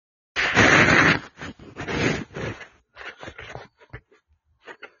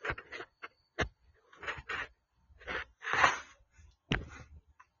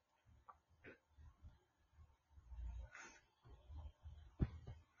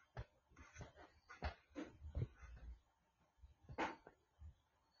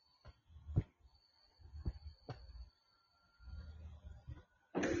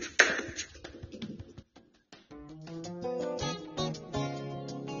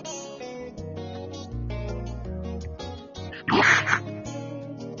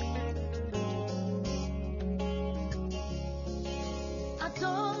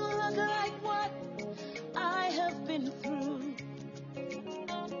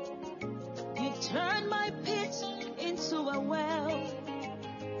turned my pit into a well.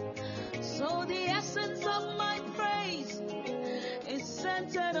 So the essence of my praise is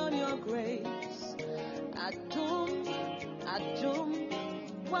centered on your grace. Adum, Adum,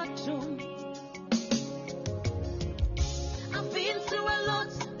 Wadum. I've been through a lot,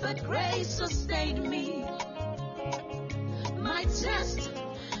 but grace sustained me. My test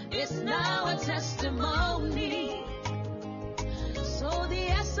is now a testimony. So the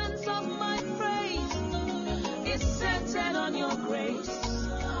essence of my praise is centered on your grace.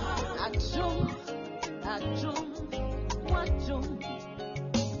 Adum, Adum, Wadum.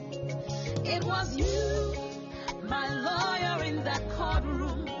 It was you, my lawyer in that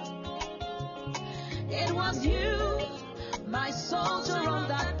courtroom. It was you, my soldier on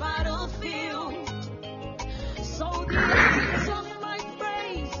that battlefield. So the essence of my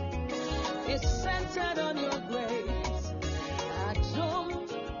praise is centered on your grace. Adum,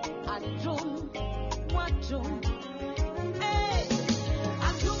 Adum, Wadum. Hey,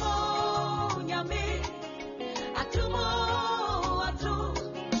 Adumo, Nyame, Adumo, Adum,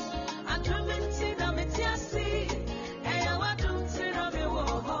 Adum intina metiasi, Eya Wadum tina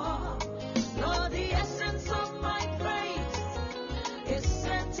mewoho. Lord, the essence of my praise is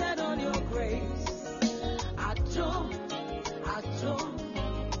centered on your grace. Adum, Adum,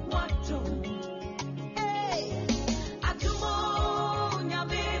 Wadum. Hey, Adumo,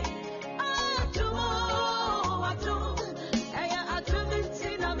 Nyame, Adumo, Adum. Eya Adum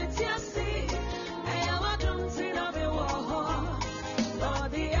intina metiasi, Eya Wadum tina mewoho.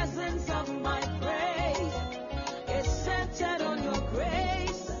 Lord, the essence of my praise is centered on your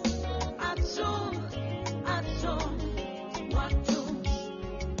grace. Adum, Adum, Wadum.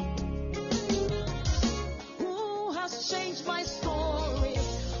 Who has changed my story?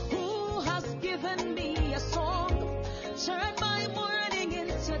 Who has given me a song? Turn my mourning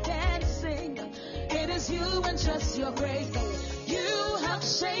into dancing. It is you and just your grace. You have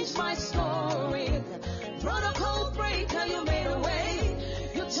changed my story. Protocol breaker, you made a way.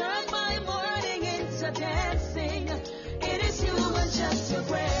 You turned my mourning into dancing. It is you and just your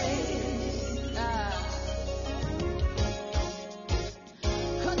grace.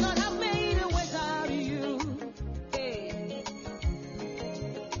 Could not have made it without you. Hey.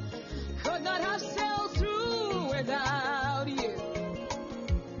 Could not have sailed through without you.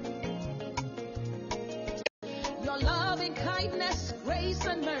 Your loving kindness, grace,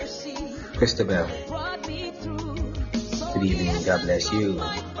 and mercy Christabel, brought me through. So good evening. the God bless essence of you.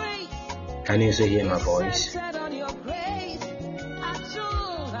 my praise Can you also hear my voice? centered on your grace.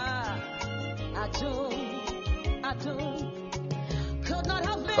 Adum, Adum, Adum. Could not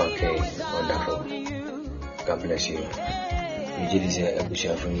have made Okay, it without wonderful. you. God bless you. Hey. Usually say a bush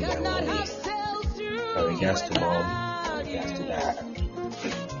from you Could that not way. have sailed through In regards to mom, without in regards to you. dad.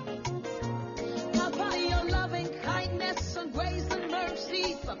 Papa, your loving kindness and grace and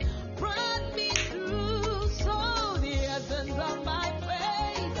mercy brought me through. So the essence of my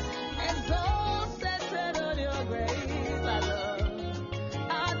faith is all centered on your grace.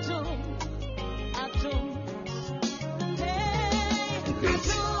 Adum, Adum, hey, Great.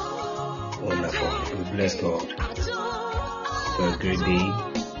 Adum, Wonderful. We bless God for a great day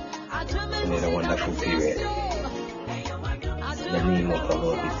and in a wonderful period. The name of the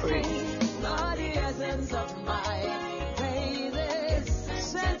Lord be praised. Lord, the essence of my praise is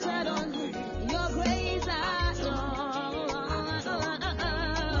centered on your grace.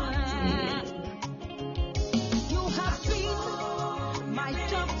 You have been my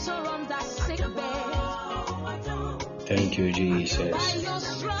doctor on that sick bed. Thank you, Jesus. By your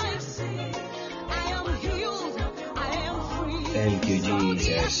stripes, I am healed, I am free. Thank you, So the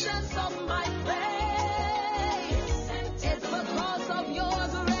Jesus. essence of my praise is because of your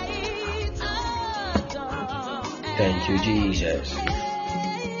grace. Thank you, Jesus.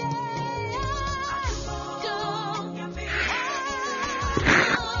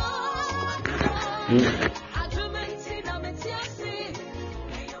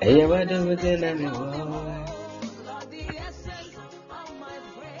 Hey, what do we do now? Lord, the essence of my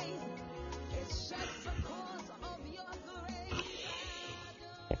praise is just because of your grace.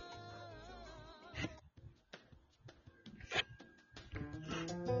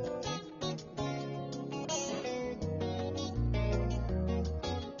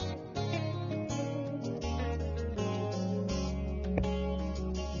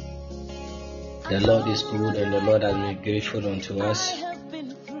 The Lord is good and the Lord has been grateful unto us. I have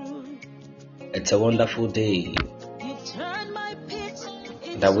been through. It's a wonderful day You turned my pit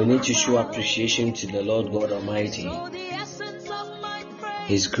into that we need to a show well. appreciation to the Lord God Almighty. So the essence of my praise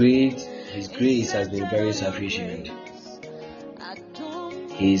His grace has been very sufficient.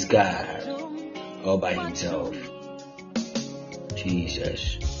 Adum, He is God. Adum, all by himself.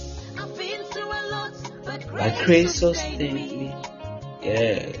 Jesus. By grace sustain me.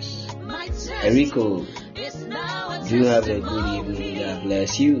 Yes. Enrico, do you have a good evening? God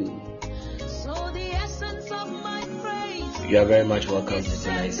bless you. You are very much welcome to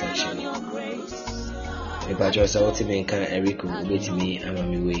tonight's section. If I just want to make Enrico wait to me, I'm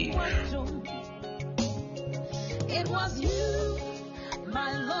on my way.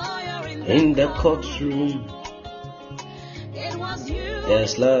 In the courtroom,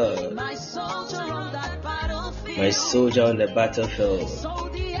 yes, Lord, my soldier on the battlefield.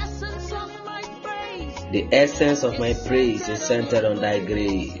 The essence of my praise is centered on thy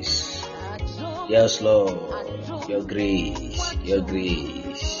grace. Yes, Lord, your grace, your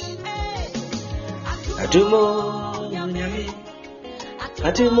grace. Adumo,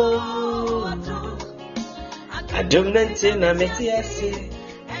 adumnante na metiasi.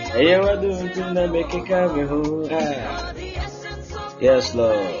 Yes,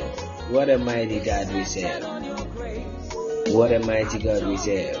 Lord. What a mighty God we serve. What a mighty God we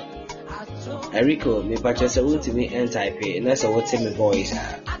serve. Enrico, me purchase a to me and type it, and that's what's in my voice.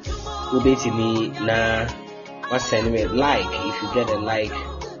 Who bet me na what's sending me like if you get a like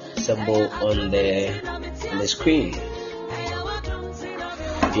symbol on the screen.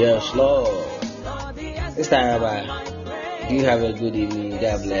 Yes, Lord. This time you have a good evening.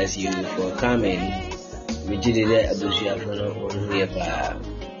 God bless you for coming.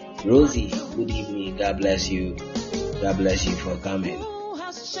 Rosie, good evening. God bless you. God bless you for coming.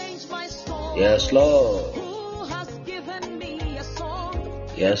 Yes, Lord.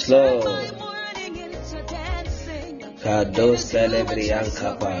 Yes, Lord.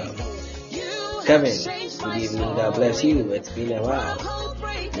 Kevin, good evening. God bless you. It's been a while.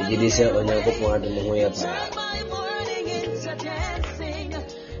 It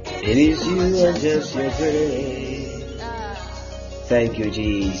is you and just your grace. Thank you,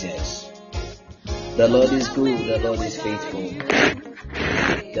 Jesus. The Lord is good, the Lord is faithful.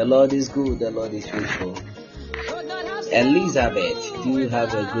 The Lord is good, the Lord is faithful. Elizabeth, do you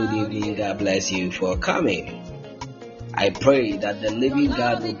have a good evening? God bless you for coming. I pray that the living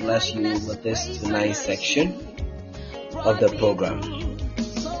God will bless you with this tonight's section of the program.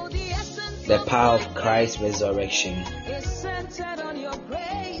 The power of Christ's resurrection.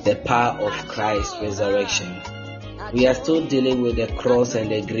 The power of Christ's resurrection. We are still dealing with the cross and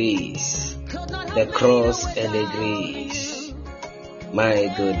the grace. The cross and the grace. My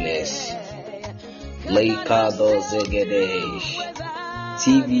goodness. Leikado Zegedesh.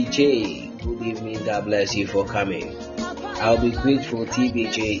 TVJ, good evening. God bless you for coming. I'll be grateful,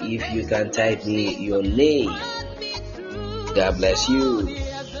 TVJ, if you can type me your name. God bless you.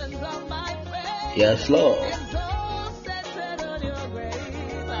 Yes, Lord.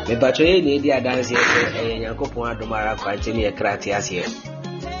 Me patroye ni dia dance here Nyankopon adomara kwante ne krate ase.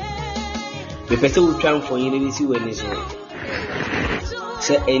 Me pese utwa mfonyin ni si wani so.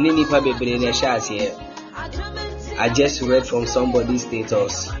 Se eni nipa bebre na sha ase. I just read from somebody's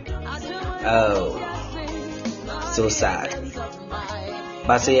status. Oh, so sad.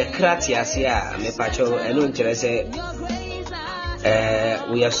 But say krate ase a me patro eno nkere se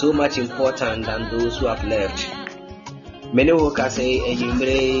we are so much important than those who have left. Many workers say,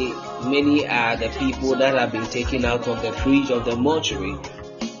 many are the people that have been taken out of the fridge of the mortuary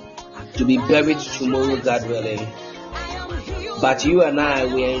to be buried tomorrow, God willing. But you and I,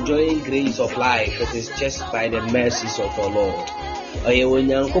 we are enjoying grace of life. It is just by the mercies of our Lord.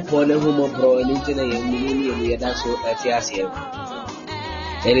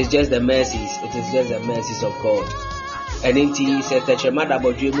 It is just the mercies. It is just the mercies of God. And indeed, said that your mother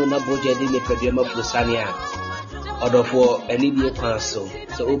about you, Mona Boja did the Pedrema Pusania. Or for any dear counsel.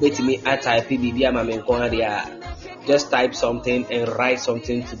 So obey to me at type just type something and write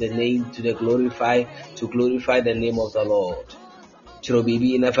something to the name to glorify the name of the Lord.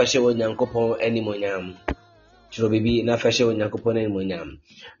 Chirobibi na fashe wonyankopon animonyam. Chirobibi na fashe wonyankopon animonyam.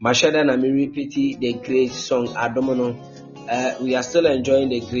 Mashada na me repeat the grace song Adomono. We are still enjoying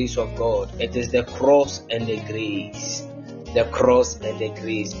the grace of God. It is the cross and the grace. The cross and the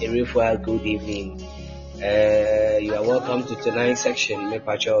grace. A good evening. You are welcome to tonight's section. Me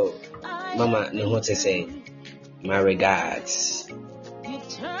pacho, Mama, no what to say. My regards.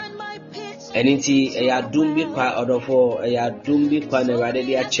 Anything ya dumbi kwa odofo ya dumbi kwa ne rade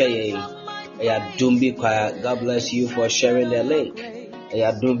dia cheye ya dumbi kwa. God bless you for sharing the link.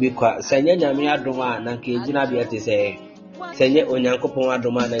 Ya dumbi kwa senya nyame adoma na kejina bia te say. Senye onyankopon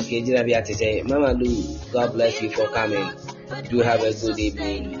adoma na kejina bia te say. Mama Lou, God bless you for coming. Do have a good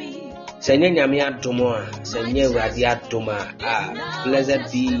evening. Senye nyame adoma, senye radi adoma.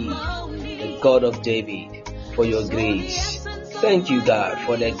 Blessed be the God of David, for your grace. Thank you, God,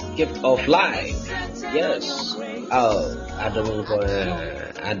 for the gift of life. Yes. Oh,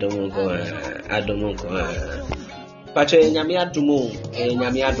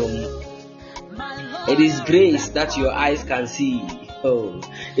 it is grace that your eyes can see. Oh,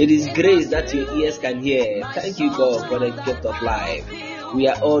 it is grace that your ears can hear. Thank you, God, for the gift of life. We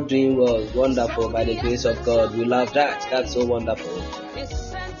are all doing well, wonderful by the grace of God. We love that. That's so wonderful.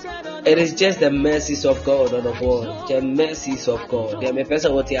 It is just the mercies of God on the world. The mercies of God. There may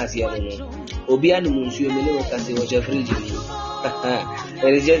person what he has here. It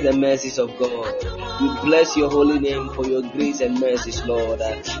is just the mercies of God. We bless your holy name for your grace and mercies, Lord.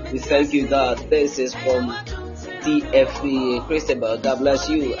 We thank you, God. This is from TFA Christabel. God bless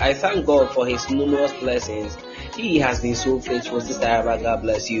you. I thank God for his numerous blessings. He has been so faithful, Sister Araba. God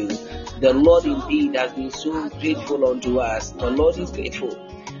bless you. The Lord indeed has been so grateful unto us. The Lord is faithful.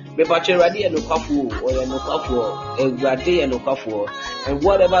 And whatever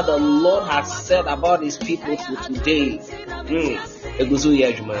the Lord has said about his people to today,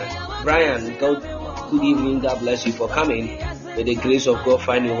 Brian, good evening. God bless you for coming. May the grace of God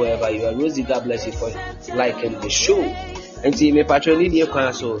find you wherever you are. Rosie, God bless you for liking the show. And see me patrolling your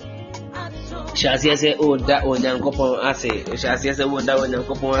console. Shazia say, oh, that one young couple assay. Shazia say, oh, that one young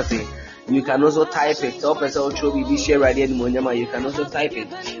couple assay. You can also type it. Top as all show be share right here in Monyama. You can also type it.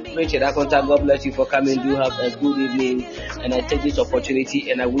 Preach that contact. God bless you for coming. Do have a good evening. And I take this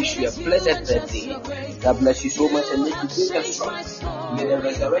opportunity and I wish you a blessed birthday. God bless you so much and make you big strong. May the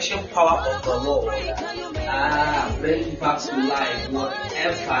resurrection power of the Lord bring you back to life.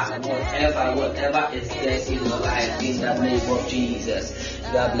 Whatever is there in your life, in the name of Jesus.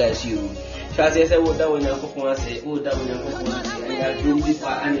 God bless you. Because I said, "Oh, that one, I say, oh, that one, I do this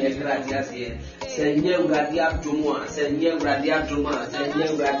and I gracias here. Send you Radia Juma, send you Radia Juma, send you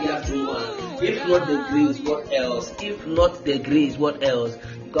Radia Juma. If not the grace, what else? If not the grace, what else?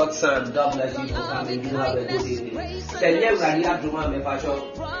 God's son, God bless you for coming. You have a good evening. Send you Radia Juma, me passion,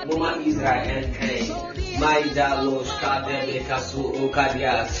 Mama Israel and Kane. My Dalo, Shade, Kasu,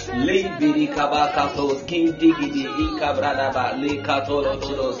 Okadia, Libidi Kabakatos, King Digidi, Ikabradaba, Likatoro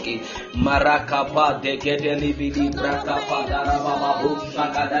Todoski, Marakapa, de Gedeli Bidi, Brakapa, Darababa,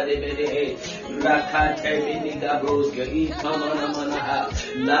 Shakada de Bede, Rakate Biniga Broska, Ikamana Manaha,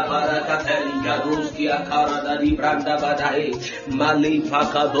 La Barakateli Garuski, Akarada di Branda Badae, Mali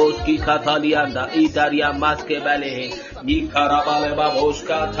Pakadoski, Katalianda, Itaria Maske Bale, Nikarabale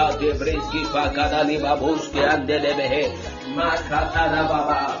Baboska, Tate Breski, Pakadali Baboski, and Delebehe, Makatana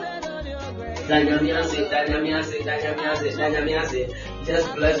Baba. Danyamiase.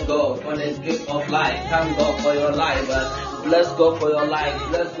 Just bless God for the gift of life. Thank God for your life. Bless God for your life.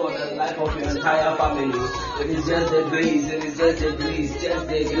 Bless God for the life of your entire family. It is just the grace. It is just the grace. Just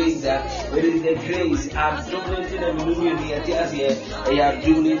the grace. It is the grace. I'm doing it in the movie here. I am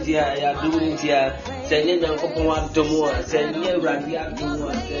doing it here. I am doing it here. Send you a couple of more. Send you a Radia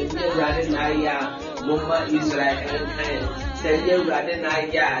Tumor. Send you a Radinaya. Mama Israel and send you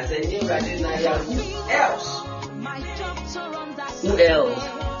Radinaya. Send you Radinaya. Who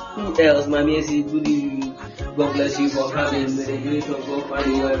else? Mommy, I say good evening. God bless you for coming. May the grace of God find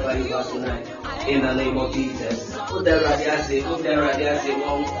you wherever you are tonight. In the name of Jesus. The life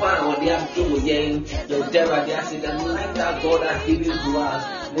that God has given to us.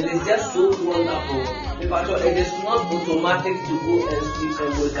 It is just so wonderful. It is not automatic to go and sleep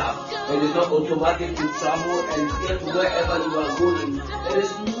and wake up. It is not automatic to travel and get wherever you are going. It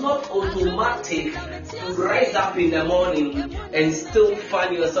is not automatic to rise up in the morning and still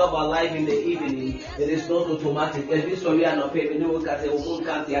find yourself alive in the evening. It is not automatic. And this one we are not paying. No one can say, "Oh,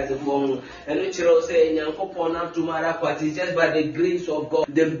 can't see as a phone." And which will say, "It is just by the grace of God,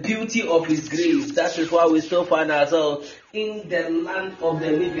 the beauty of His grace." That is why we still find ourselves in the land of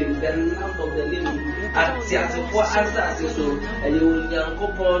the living, the land of the living. And you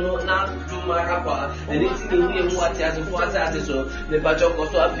will not do my rapper, and it's in the what as a for so the Bajok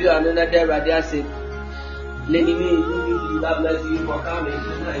also appear another radiasi. Lady me, God bless you for coming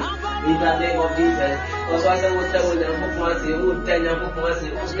tonight. In the name of Jesus. Because I will tell you,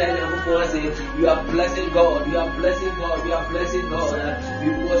 you are blessing God, you are blessing God, you are blessing God.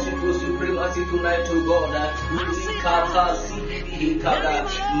 You worship your supremacy tonight to God.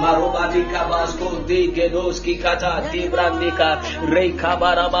 Maroba de Cabasco de Gedoski Kata de Brandika Rey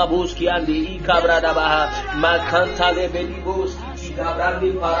Kabarababuski and the Ikabradaba Makanta de Belibos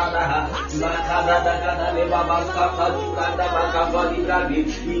Kabrandi Parada, Makada Gada Leva Baskata, Uganda Bakabadi Brandi,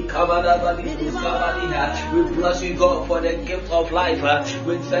 Ikabada Badi, Ukabadiha. We bless you, God, for the gift of life.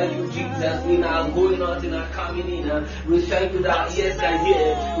 We thank you, Jesus, in our going out, in our coming in. We thank you that our ears can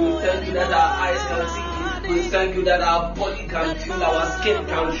hear. We thank you that our eyes can see. We thank you that our body can feel, our skin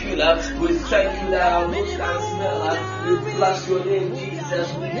can feel. We thank you that our nose can smell. We bless your name,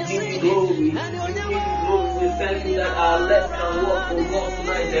 Jesus. We give you glory. We give you glory. We thank you that our legs can walk for God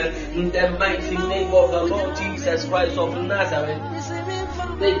tonight. In the mighty name of the Lord Jesus Christ of Nazareth.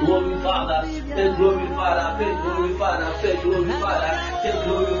 Take glory, Father. Take glory, Father. Take glory, Father. Take glory, Father. Take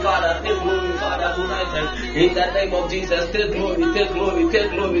glory, Father. Take glory, Father, tonight. In the name of Jesus, take glory, take glory,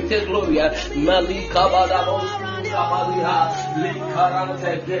 take glory, take glory. Malika Badabos, Kabaliha,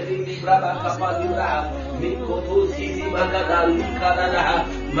 Likarante, Gedi, Brada Kapadura, Mikotus, Kidi Magada, Likadana,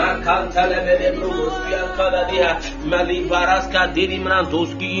 Makanta Levede Brugos, Piankadadia, Malibaraska,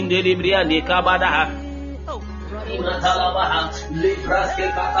 Dirimrantoski, in the Libriani, Kabada. Matalabaha, Libraske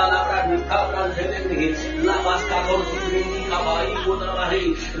Katalabra, Kabran Televi, Lavaskatos, Kabai, Unamahi,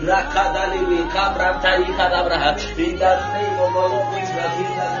 Rakadali, Kabran Tarikadabra, in the name of the Lord Jesus, in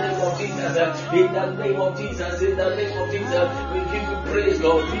the name of Jesus, in the name of Jesus, in the name of Jesus, we give you praise,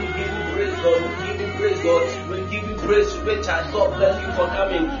 God, we give you praise, God, we give you praise, God, we give you praise, Richard, God bless you for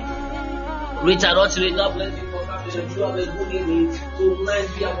coming. Richard, God bless you for coming. You have a good evening. Tonight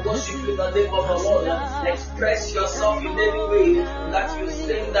we are worshiping the name of the Lord. Express yourself in any way that you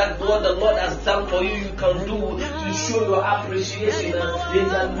think that what the Lord has done for you, you can do to show your appreciation in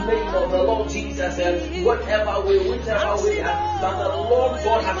the name of the Lord Jesus. Whatever way, whichever way that the Lord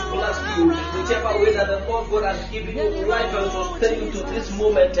God has blessed you, whichever way that the Lord God has given you life and sustained you to this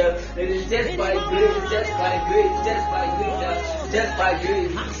moment, it is just by grace, just by grace, just by grace, just by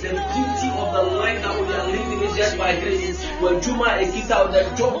grace. The beauty of the life that we are living is just by grace. When Juma and Kita on the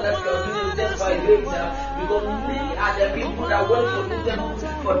job that you are doing is just by grace. Because many are the people that went to meet them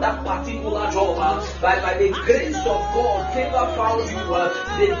for that particular job. By the grace of God, favor found you.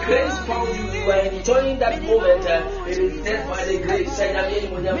 The grace found you. You are enjoying that moment. It is just by the grace.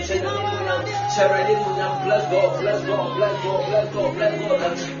 Bless God, bless God, bless God, bless God, bless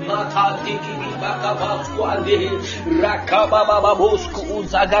God. Mata tiki bakaba squandi rakababa bosku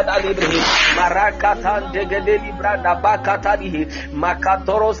uzagada libre marakatan degede libranda bakatani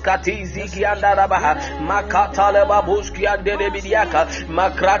makatoros katizi kianda rabaha makatale babuski ande bidiaka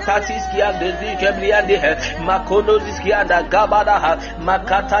makratasis kiande zikebriande makono ziskianda gabada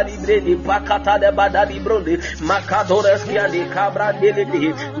makata libre di bakata de badali bronde makadores kiande kabrande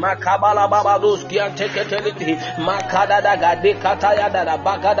libre makabala babados kiante ketelibre makada daga de kataya da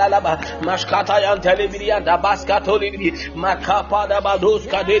bagada laba mashkata yan telebiria da baskato libri makapa da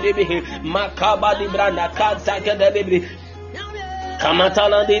badoska de libre makaba libranda kanta kedelibre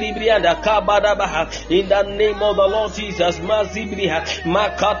Kamatala de Librianda Kabadabaha in the name of the Lord Jesus Mazibriha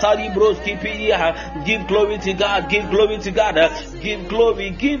Makata Libroski Piha. Give glory to God, give glory to God, give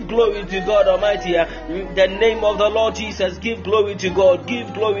glory to God Almighty. In the name of the Lord Jesus, give glory to God,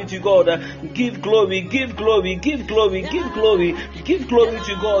 give glory to God, give glory, give glory, give glory, give glory, give glory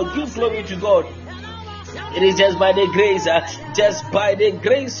to God, give glory to God. It is just by the grace, just by the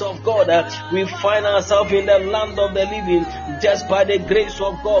grace of God, we find ourselves in the land of the living. Just by the grace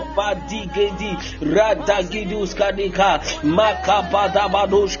of God, Badigedi, Radagidus Kadika,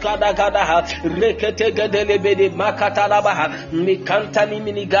 Makabadabadush Kadakadaha, Reketegadelebede, Makatalabaha, Mikantani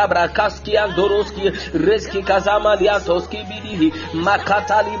Minigabra, Kaski and Doroski, Reski Kazama Liatoski Bidihi,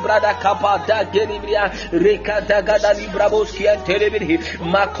 Makatali Brada Kapada Gelibria, Rekatagada Libraboski and Telebihi,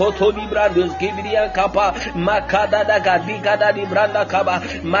 Makoto Librandus, Gibria Kapa. Makada daga digada di branda kaba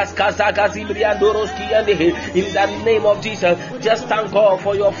maskazaga zibriandoroski and in the name of Jesus. Just thank God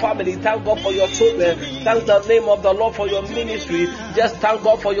for your family, thank God for your children, thank the name of the Lord for your ministry. Just thank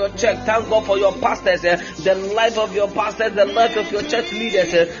God for your church, thank God for your pastors, the life of your pastors, the life of your church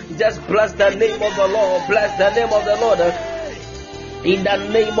leaders. Just bless the name of the Lord, bless the name of the Lord. In the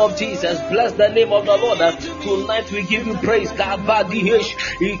name of Jesus, bless the name of the Lord. Tonight we give you praise. Kabadihish,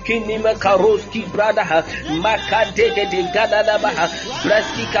 Ikinima Karoski brada, Makadege de Gadadabaha,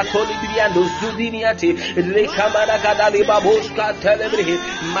 Braski Katolibriando, Zudiniati, Rekamana Gadaliba Boska Telebre,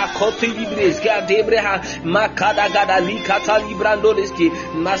 Makoti Libres, Gadebreha, Makada Gadali Catalibrandoliski,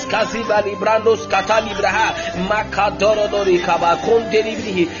 Maskaziba Librandos Catalibraha, Makadoro Kaba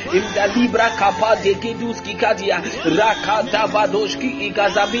Contelibri, in the Libra Kapa de Kiduski Kadia, Rakadabados.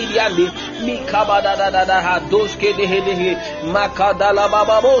 Ikazabiliandi Mikabada da doske de Makadala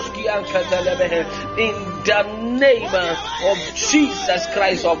Bababoski and Katelebehe in the name of Jesus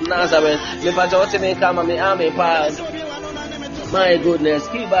Christ of Nazareth. My goodness,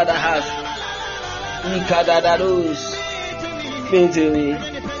 keep at the house. Ikadadados. Mentally.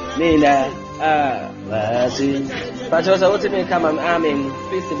 Nina. That's it. But also, what me come and amen.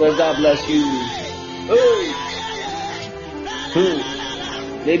 Principal, God bless you. Oh.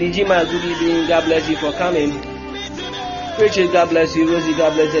 Lady Jima, good evening. God bless you for coming. Richard, God bless you. Rosie,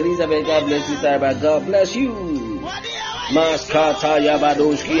 God bless you. Elizabeth, God bless you. Sarah, God bless you. Maskata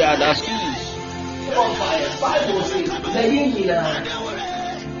Yabadoski Adaski. On fire. Bible says,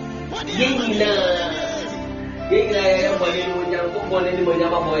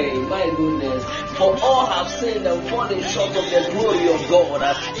 my goodness, for all have sinned and fallen short of the glory of God.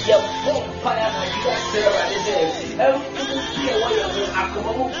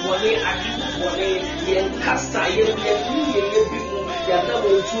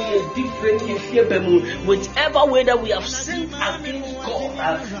 Whichever way that we have sinned against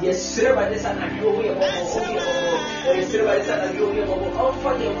God, yes, whatever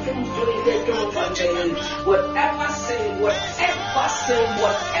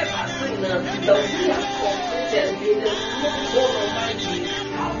sin that we have committed, may the Lord Almighty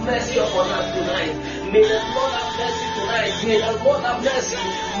have mercy upon us tonight. May the Lord have mercy tonight. May the Lord have mercy.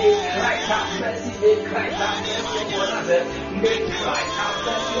 May Christ have mercy. May Christ have mercy upon us. May Christ have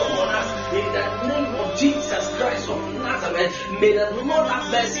mercy upon us. In the name of Jesus Christ of Nazareth, may the Lord have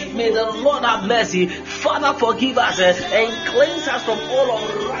mercy. May the Lord have mercy. Father, forgive us and cleanse us from all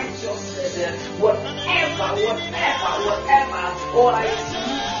unrighteousness. Whatever, all I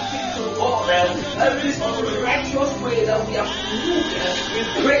to God, every unrighteous way that we have moved, we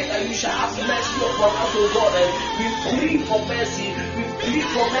pray that you shall have mercy upon us, O God. We plead for mercy. We plead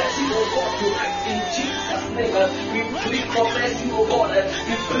for mercy, O God, tonight in Jesus' name. We plead for mercy, O God.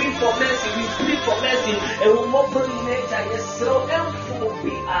 We plead for mercy. We plead for mercy. And we will bring nature. Yes, so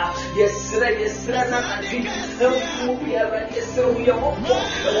we are. Yes,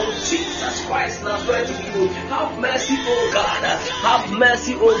 Jesus Christ, now pray to you. Have mercy, O God. Have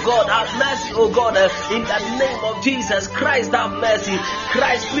mercy, O God. Have mercy, O God. In the name of Jesus Christ, have mercy.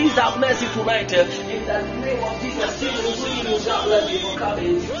 Christ, please have mercy tonight. In the name of Jesus, God bless you for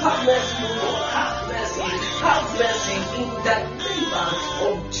coming. Have mercy, O God. Have mercy. Have mercy in the name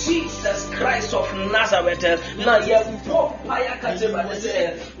of Jesus Christ of Nazareth. Now, now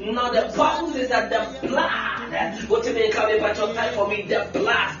the Bible says that the blood, what do they come about your time for me? The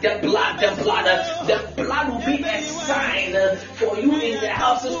blood will be a sign for you in the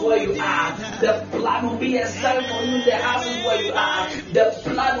houses where you are. The blood will be a sign for you in the houses where you are. The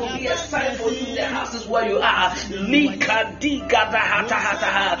blood will be a sign for you in the houses where you are.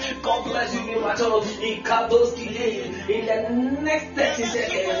 God bless you, my child. In the next 30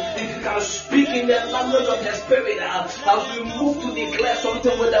 seconds, if you can speak in the language of the Spirit, as we move to declare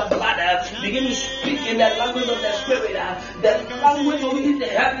something with the blood, begin to speak in the language of the Spirit, the language of the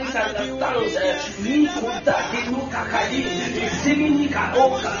heavens and the stars.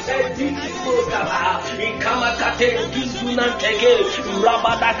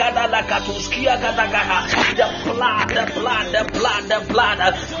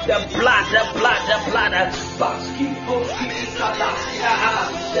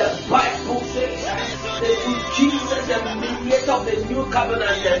 The Bible says that Jesus, the mediator of the new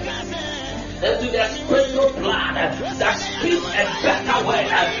covenant, and to the spiritual blood that speaks a better word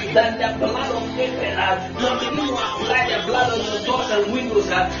than the blood of Abel. Now begin to apply the blood on your doors and windows.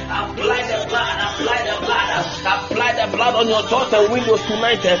 Apply the blood on your doors and windows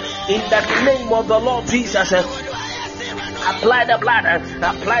tonight. In the name of the Lord Jesus. Apply the blood.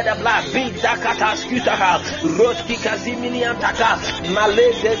 Big Dakata Skutaha, Roski Kazimini Antaka,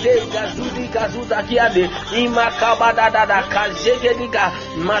 Malay de Gazudi Gazuza Kiade, Imakabada Kajegediga,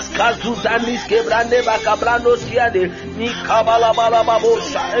 Maskazuzanis Kebrande Bakabranos Kiade, Nikabala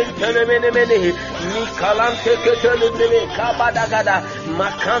Balababosha, and Telemene, Nikalante Ketele, Kabadagada,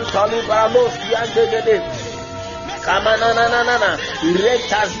 Makantali Branos Kiande. Kamanana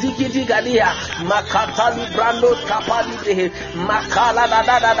Reta Ziki Gadia Makatali Brando Kapali Makala da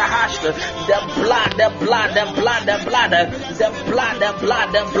hash the blood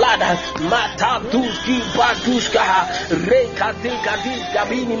Mata Duski Baduska Reka Dikadi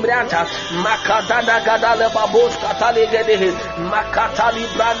Gabini Mranta Makadana Gadale Babos Katali Gede Makatali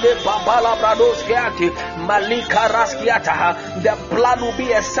Brande Babala Brados Kiati Malika Raskiata. The blood will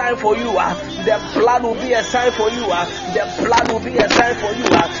be a sign for you. The blood will be a sign for you. The blood will be a sign for you.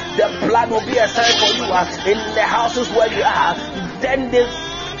 The blood will be a sign for you in the houses where you are. Then they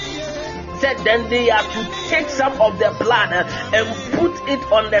said, then they are to take some of the blood and put it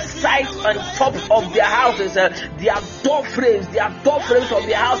on the sides and tops of their houses, their door frames of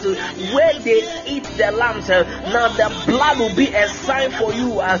their houses, where they eat the lambs. Now the blood will be a sign for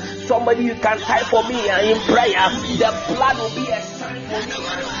you. Somebody, you can type for me in prayer. The blood will be a sign for you.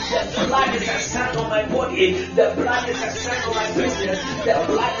 The blood is a sign on my body. The blood is a sign on my business. The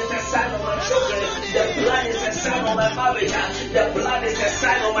blood is a sign on my children. The blood is a sign on my marriage. The blood is a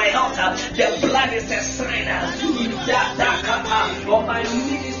sign on my health. The blood is a sign on my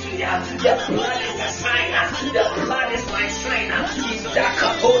ministry. The blood is a sign. The blood is my sign. The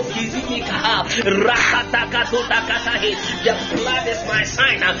blood is my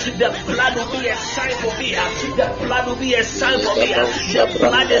sign. The blood will be a sign for me. The blood will be a sign for me. The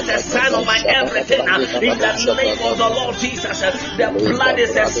blood is a sign of my everything. In the name of the Lord Jesus. The blood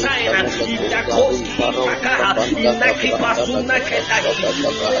is a sign. The blood will be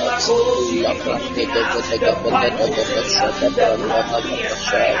a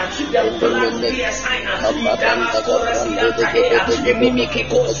sign. The blood is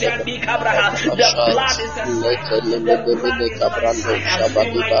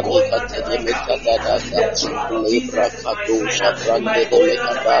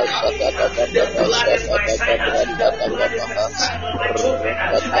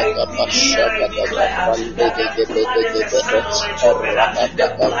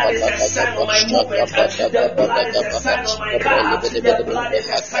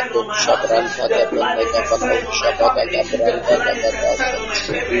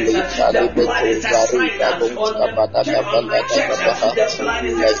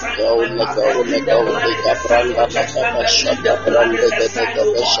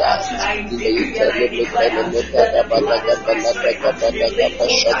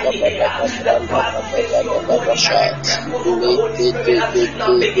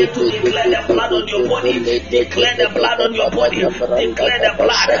a declare the blood on your body. Declare the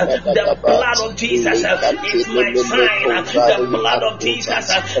blood of Jesus is my sign. The blood of Jesus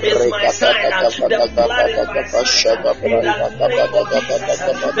is my sign. The blood is my sign. In the name of Jesus, the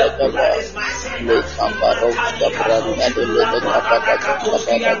blood is my sign. The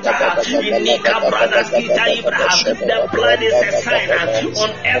blood is a sign on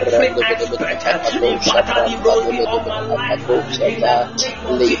every aspect of my life. In the name of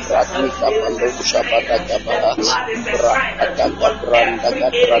Jesus, the blood is a sign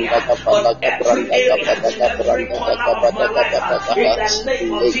on every area, every corner of my life. In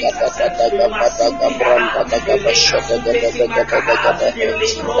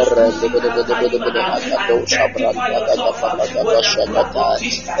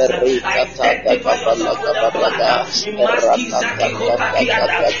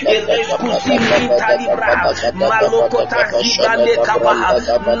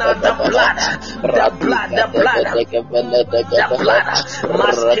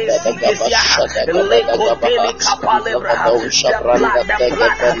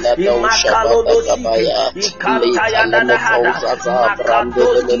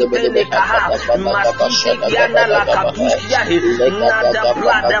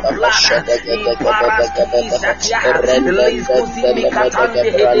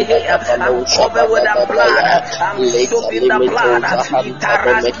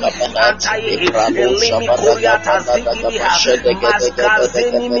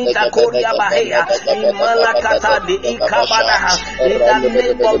the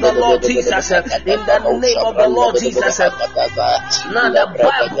name of Jesus, in the name of the Lord Jesus. Now the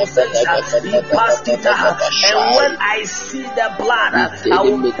Bible says he passed it, and when I see the blood, I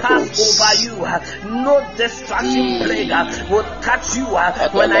will pass over you. No destruction plague will touch you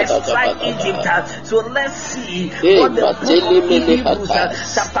when I strike Egypt. So let's see what the book of Hebrews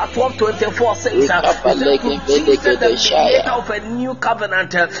chapter 12:24 says. Jesus, the creator of a new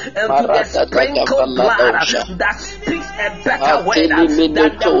covenant, and to the sprinkled blood that speaks a better word than the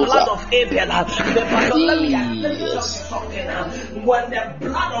blood of Abel. When the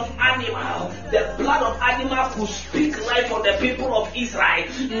blood of animal could speak life on the people of Israel,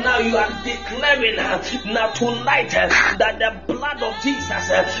 now you are declaring now tonight that the blood of Jesus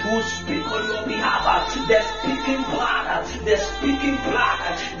will speak on your behalf. The speaking blood, the speaking blood,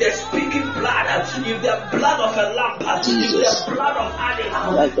 the speaking blood. If the blood of a lamb, if the blood of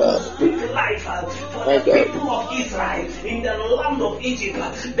animal will speak life for the people of Israel in the land of Egypt,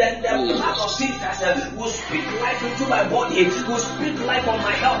 then the blood of Jesus will speak life into my body, will speak life on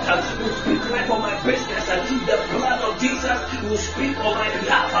my health, will speak life on my business. The blood of Jesus will speak on my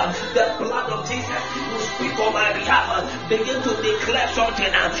behalf. The blood of Jesus will speak on my behalf. Begin to declare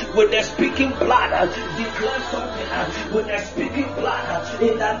something with the speaking blood. Declare something with the speaking blood.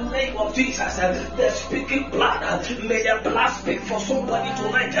 In the name of Jesus, the speaking blood, may the blood speak for somebody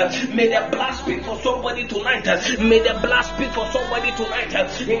tonight. May the blood speak for somebody tonight. May the blood speak for somebody tonight.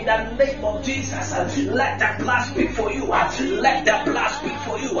 In the name of Jesus, let the blood speak for you. Let the blood speak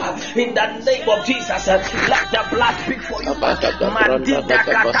for you. In the name of Jesus, let the blood speak for you. Let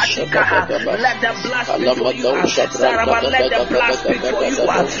the blood speak for you. Saraba, let the blood speak for you.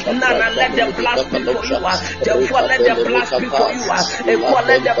 Nana, let the blood speak for you. Therefore, let the blood speak for you. Therefore,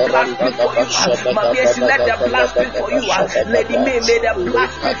 let the blood speak for you. Mabiesi, let the blood speak for you. Lady May, may the blood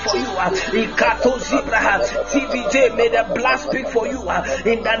speak for you. Ikato Zibra, TBJ, may the blood speak for you.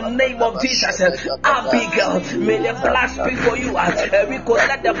 In the name of Jesus, Abigail, may the blood speak for you. Rico,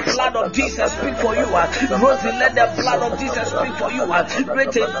 let the blood of Jesus speak for you. Rosie, let the blood of Jesus speak for you.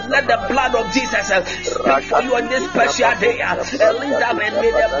 Richard, let the blood of Jesus speak for you on this special day. Elizabeth,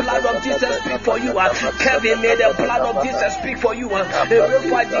 may the blood of Jesus speak for you. Kevin, may the blood of Jesus speak for you.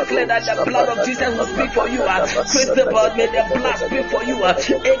 Therefore, I declare that the blood of Jesus will speak for you. Christopher, may the blood speak for you.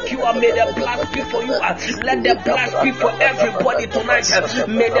 AQ, may the blood speak for you. Let the blood speak for everybody tonight.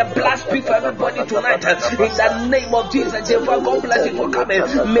 May the blood speak for everybody tonight. In the name of Jesus, Jehovah, God bless you for coming.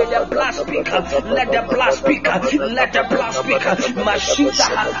 May the blood speak. Let the blood speak. Let the blood speak. Mashita.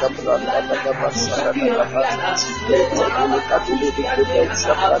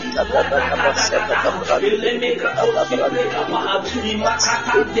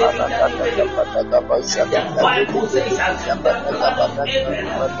 The Bible says that the blood of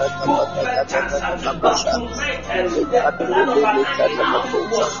Abraham spoke repentance, but tonight the blood of Abraham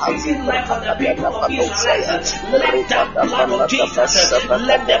was speaking life on the people of Israel. Let the blood of Jesus,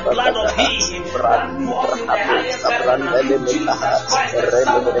 let the blood of Him that was in the highest heaven, Jesus Christ, the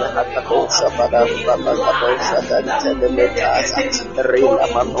Son of the living God, may His blood that made the captives go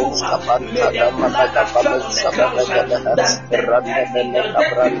into, may the blood that fell on the cross, that death in the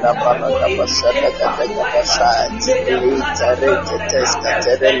death in the body, may the blood that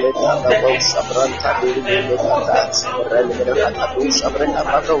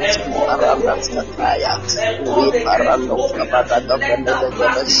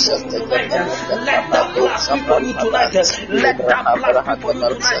let that blood people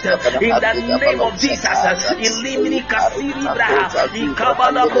tonight. In the name of Jesus, elimini kasiri braha,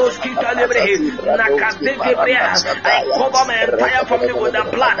 ikabala broski kalebre, nakadege braha. I cover my entire family with the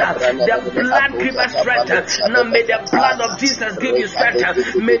blood. The blood give us strength. Now may the blood of Jesus give you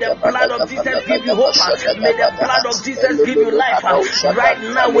strength. May the blood of Jesus give you hope. May the blood of Jesus give you life. Right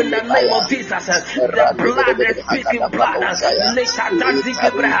now in the name of Jesus, the blood that speaking blood,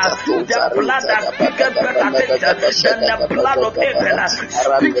 the blood that speaking better things than the blood of Abel,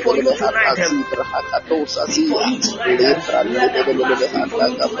 speak for you tonight. Speak for you tonight. Let the blood speak for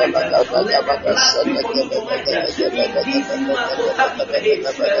you tonight. Let the blood speak for you tonight. In this month of happy day,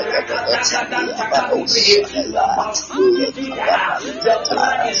 the blood is speaking. The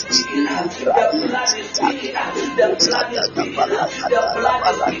blood is speaking. The blood is speaking. The blood is speaking. The blood is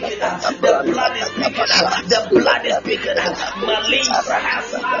speaking. The blood is speaking. The blood is speaking. Malisa has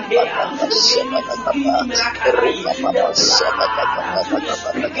not here. The blood is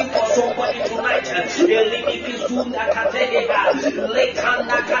speaking for somebody tonight.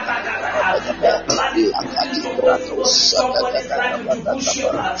 The blood is speaking for somebody somebody's life to push you.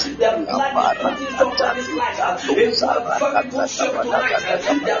 The blood is putting somebody's life into a very good shape tonight.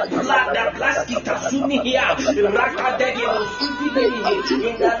 The blood Kitasuni here. In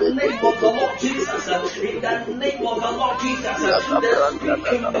the name of the Lord Jesus. In the name of the Lord Jesus. The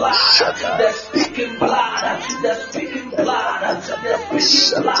speaking blood. The speaking blood. The speaking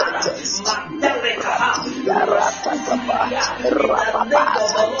blood. The speaking blood. In the name of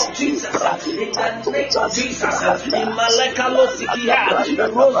the Lord Jesus. In the name of Jesus. In Malekalo Sikia.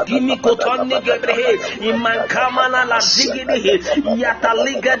 Rose Gimi Kotoni Gebrehe. In Mankamana La Zigini.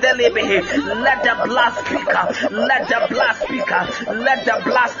 Yataliga Delebehe. Let the blood speaker. Let the blood speaker. Let the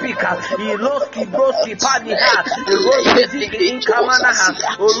blood speaker. Iloski Broski Paniha. Rose Zigi in Kamanaha.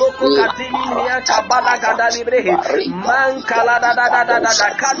 Oloko Katini Nia Kabala Gadalibrehe. Mankala da da da da da da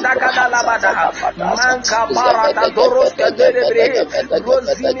Kata Gadalabadaha. Mankabara da Doroska Delebre.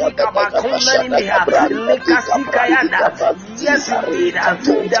 Rosini Kabakuna Niha. Likasikayanda. Yes, indeed.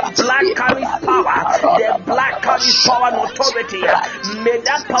 The blood carries power. The blood carries power and authority. May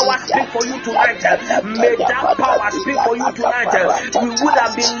that power speak for you tonight. May that power speak for you tonight. We would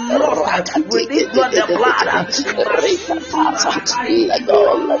have been lost with it not the blood.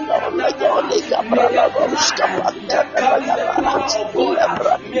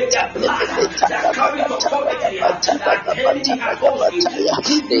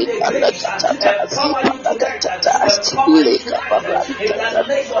 In the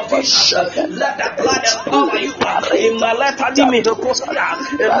the name of Jesus. Let the blood empower you. In my letter, in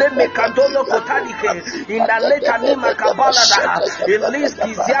the letter, Nima Kabala,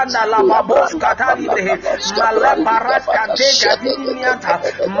 Eliski Zianda Lababos Katalibre, Maleparas Kanteka Dimianta,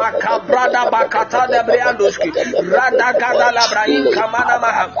 Makabrada Bakata de Briandoski, Radagada Labrain Kamana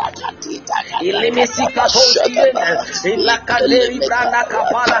Maha, Ilimisi Katoski, Ilakaderi Branda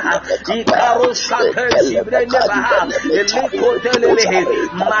Kapala, Ikaro Shatel Shibrenebaha, Eliko Telele,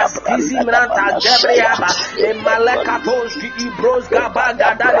 Maskizi Mranta Gabriaba, Malekatoski, Ibros Gabaga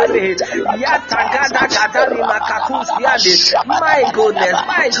Dale, Yatagada Gadari Makatuski. My goodness,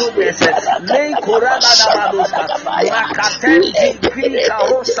 Lay Kurana Baduska, Makatendi Krika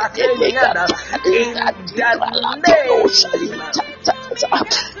Rosateliana, in the name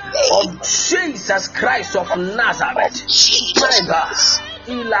of Jesus Christ of Nazareth. My God,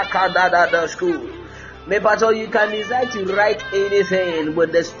 Ilakadada school. Maybe you can decide to write anything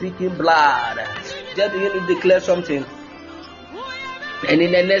with the speaking blood. Just begin to declare something. And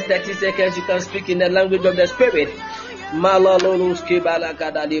in the next 30 seconds, you can speak in the language of the Spirit. Malaloluski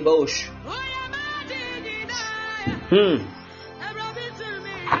balakada libosh.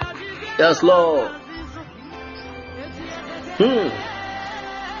 Yes, Lord.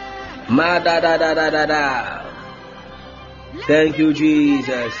 Ma da da da da da da. Thank you,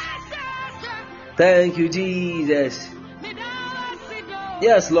 Jesus. Thank you, Jesus.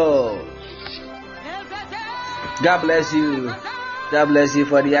 Yes, Lord. God bless you. God bless you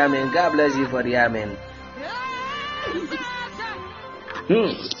for the amen. God bless you for the amen.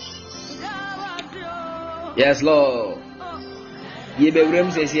 Yes, Lord.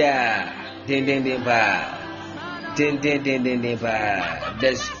 Yebewrem says, yeah. Din din din ba. Din din din din din ba.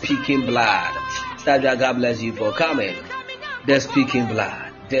 The speaking blood. God bless you for coming. The speaking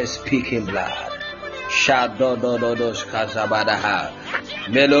blood. The speaking blood. Shadodododos kasabadaha.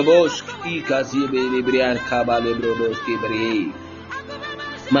 Melobos ikazibe librian kabalebrodos kibri.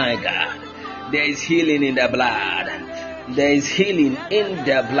 My God, there is healing in the blood. There is healing in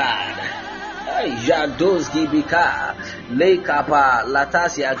the blood. Jados Gibika, Lekapa,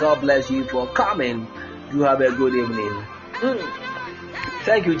 Latasia, God bless you for coming. You have a good evening.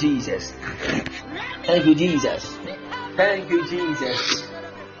 Thank you, Jesus. Thank you, Jesus. Thank you, Jesus.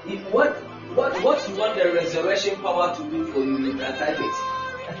 What you want the resurrection power to do for you, you can type it.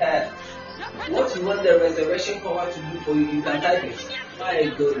 What you want the resurrection power to do for you, you can type it. My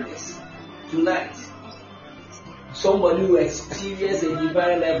goodness. Tonight, somebody will experience a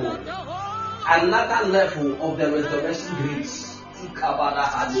divine level, another level of the resurrection grace.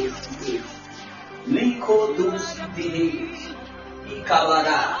 Liko dus dini,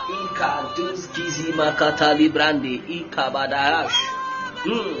 ikabada, ika dus gizima katali brandi, ikabada.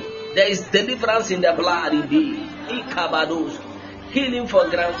 There is deliverance in the blood indeed. Ikabados. Healing for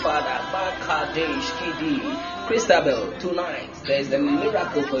grandfather, Bakadesh, Kidi, Christabel. Tonight, there is a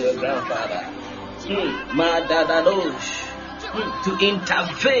miracle for your grandfather. Madadadosh. To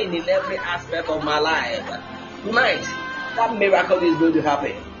intervene in every aspect of my life. Tonight, that miracle is going to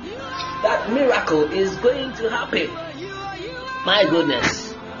happen. That miracle is going to happen. My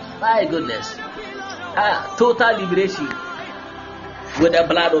goodness. My goodness. Total liberation with the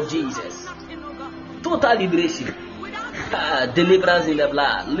blood of Jesus. Total liberation. Deliverance in the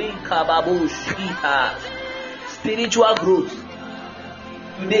blood. Spiritual growth.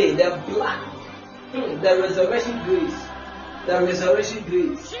 Today, the blood, the resurrection grace,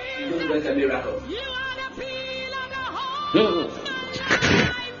 is going to make a miracle.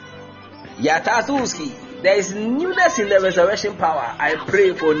 Yatatuski. There is newness in the resurrection power. I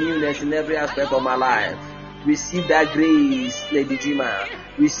pray for newness in every aspect of my life. Receive that grace, Lady Jima.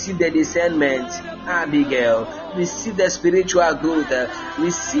 Receive the discernment, Abigail. Receive the spiritual growth.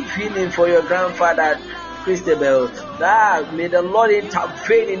 Receive healing for your grandfather, Christabel. May the Lord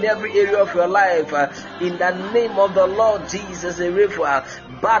intervene in every area of your life. In the name of the Lord Jesus,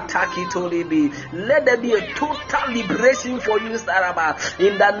 let there be a total liberation for you, Saraba.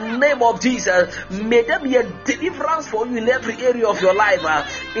 In the name of Jesus, may there be a deliverance for you in every area of your life.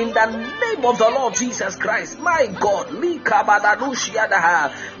 In the name of the Lord Jesus Christ, my God. May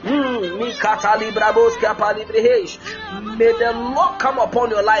the Lord come upon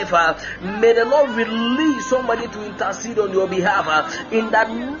your life. May the Lord release somebody to intercede on your behalf. In the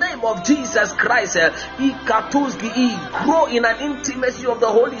name of Jesus Christ, grow in an intimacy of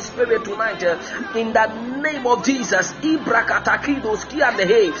the Holy Spirit tonight. In the name of Jesus, Ibrakatakidoski and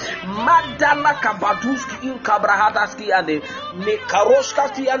the Madala Kabaduski in Kabrahataski and the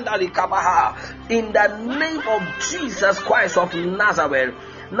Nekaroshkati and Alikabaha. In the name of Jesus Christ of Nazareth.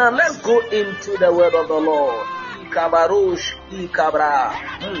 Now let's go into the word of the Lord. kabarush ikabra.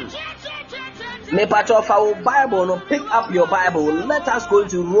 Me part of our Bible, no, pick up your Bible. Let us go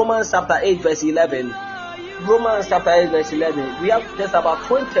to Romans chapter 8 verse 11. Romans chapter 8 verse 11. We have just about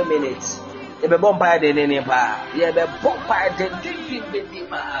 20 minutes. I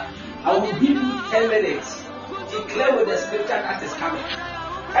will give you 10 minutes. Declare with the scripture that is coming.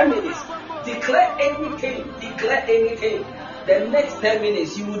 10 minutes. Declare anything. Declare anything. The next 10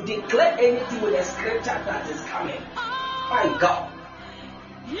 minutes, you will declare anything with the scripture that is coming. My God.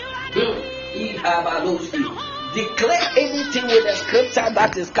 Declare anything with the scripture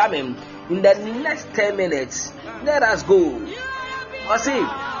that is coming in the next 10 minutes. Let us go. See,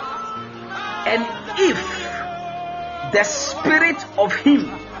 and if the spirit of him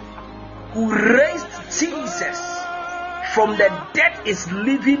who raised Jesus from the dead is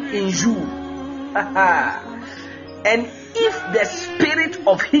living in you, and if the spirit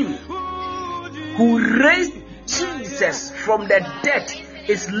of him who raised Jesus from the dead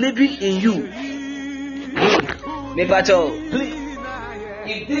is living in you, please,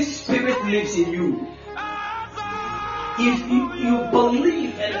 if this spirit lives in you, if you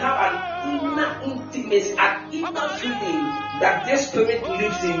believe and have an inner intimacy, an inner feeling that this spirit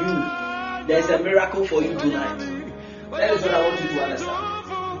lives in you, there's a miracle for you tonight. That is what I want you to understand.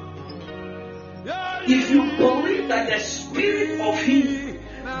 If you believe that the spirit of him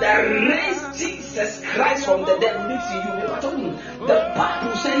that raised Jesus Christ from the dead lives in you, the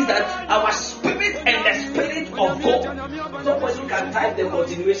Bible says that our spirit and the spirit of God. Somebody can type the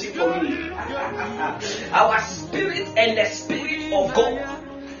continuation for me. Our spirit and the spirit of God.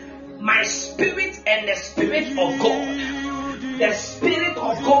 My spirit and the spirit of God. The spirit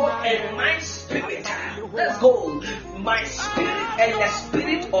of God and my spirit. Let's go. My spirit and the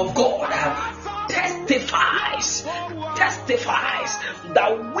spirit of God testifies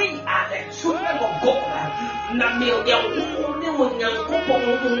that we are the children of God.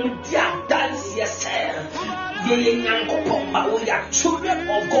 We are children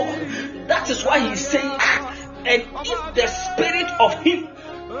of God. That is why he's saying, and if the spirit of him,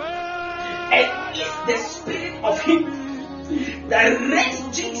 that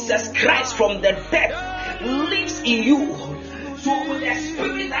raised Jesus Christ from the dead lives in you, so with the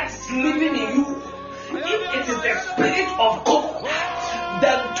spirit that's living in you, if it is the spirit of God,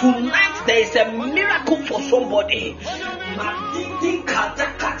 then tonight there is a miracle for somebody.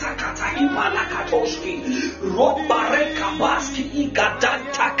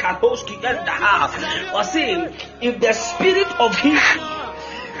 If the spirit of him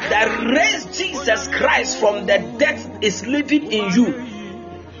that raised Jesus Christ from the dead is living in you,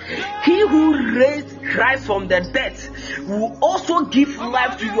 he who raised Christ from the dead will also give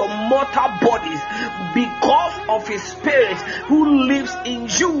life to your mortal bodies because of his spirit who lives in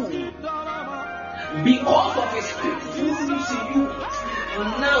you. Because of his spirit who lives in you.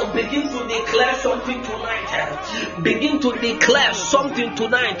 Now begin to declare something tonight. Begin to declare something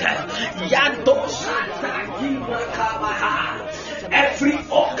tonight. Every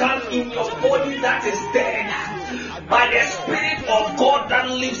organ in your body that is dead, by the spirit of God that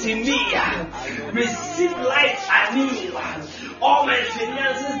lives in me, receive life anew. All my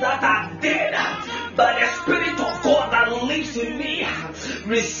finances that are dead, by the spirit of God that lives in me,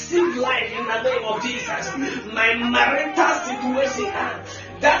 receive life in the name of Jesus. My marital situation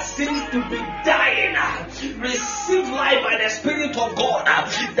that seems to be dying, receive life by the spirit of God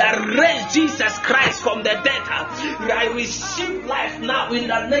that raised Jesus Christ from the dead. I receive life now in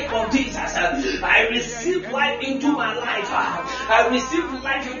the name of Jesus. I receive life into my life. I receive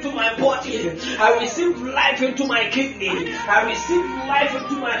life into my body. I receive life into my kidney. I receive life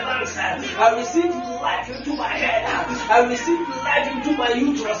into my lungs. I receive life into my head. I receive life into my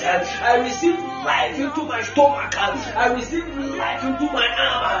uterus. I receive life into my stomach. I receive life into my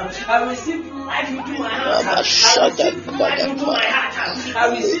arm. I receive life into my hands. I receive life into my heart. I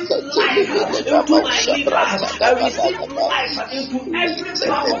receive life into my liver. I receive life into every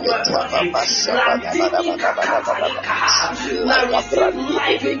part of my body. I receive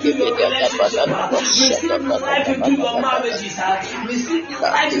life into your relationship. Receive life into your marriages. Receive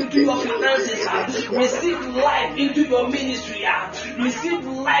life into your finances. Receive life into your ministry. Receive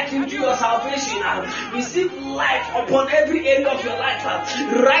life into your salvation. Receive life upon every area of your life.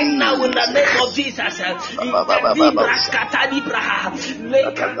 Right now, in the name of Jesus,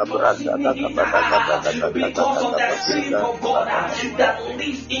 because of the Spirit of God that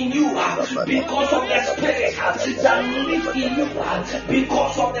lives in you, because of the Spirit that lives in you,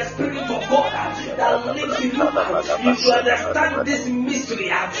 because of the Spirit of God that lives in you, if you understand this mystery,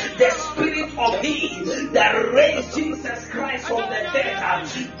 the spirit of He that raised Jesus Christ from the dead,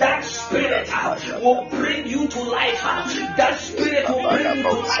 that spirit will bring you to life. That spirit will bring you to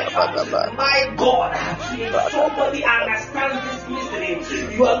life. My God, if somebody understands this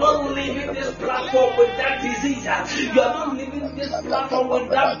mystery, you are not leaving this platform with that disease. You are not leaving this platform with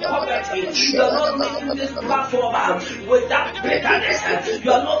that poverty. You are not leaving this platform with that bitterness.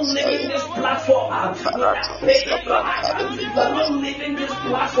 You are not leaving this platform with that pain in your heart. You are not leaving this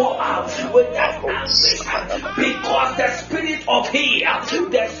platform with that anguish, because the spirit of He,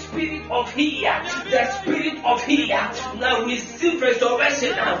 the spirit of He, the spirit of He now receive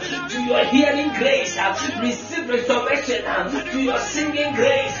restoration to your hearing grace, receive restoration to your singing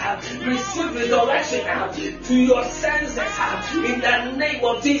grace, receive restoration to your senses in the name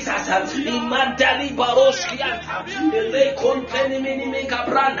of Jesus. Imadali baroskianta ele konteni mini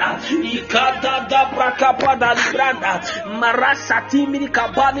kabranda ikada da brakapada libranda marasati mini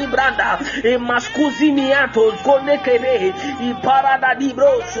kabani branda e maskuzi miato konekebe iparada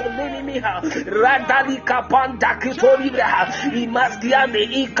libro soneni miha radali kapanda kitolibra imasdiane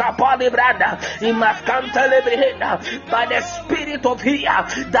ikapale branda imaskanta lebrehenda by the spirit of He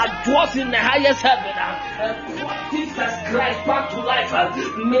that dwells in the highest heaven Jesus Christ back to life.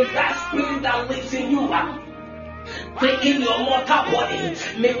 May that spirit that lives in you quicken your mortal body.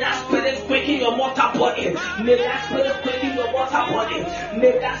 May that spirit quicken your mortal body. May that spirit quicken your mortal body.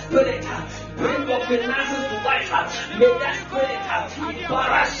 May that spirit bring your finances to life. May that spirit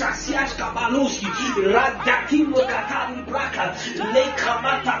Barashasiash Kabaluski Radaki Mokatali Braka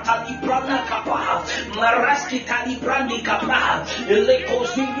Lekamata Talibrana Kapaha Maraski Talibrandi Kapaha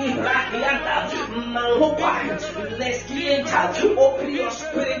Lekosini Rakianda Mahopa Leskienta. Open your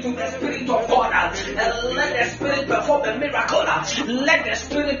spirit to the spirit of God and let the spirit perform the miracle. Let the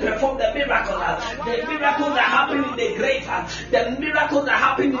spirit perform the miracle. The miracle that happened in the grave. The miracle that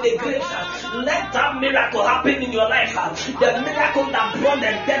happened in the grave. Let that miracle happen in your life. The miracle that brought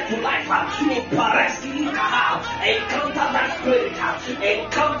the dead to life. Encounter that spirit.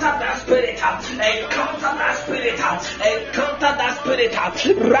 Encounter that spirit. Encounter that spirit. Encounter that spirit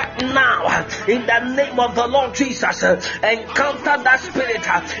right now in the name of the Lord Jesus. Encounter that spirit.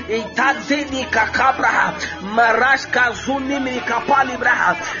 Itadini kakabra marashka zunimi kapali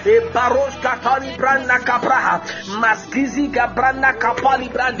braha e baroshka tali branda kabraha maskizi gabranda kapali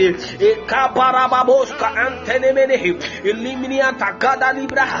brande e kabarababoshka antenemenehi eliminia takada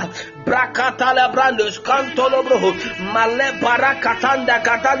libraha brakata la brandos kantolo broho male barakatanda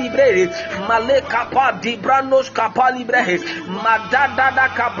kata libre male kapa di brandos kapali brehe madada da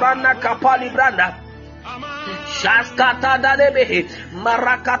kabranda kapali branda Shaskata danemehe,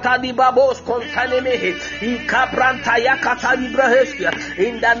 marakata di babos kontanemehe, ikabranta yakata libraheskia.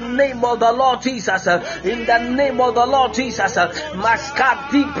 In the name of the Lord Jesus, in the name of the Lord Jesus,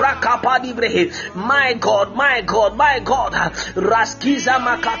 maskati brakapa librehe. My God, my God, my God, raskiza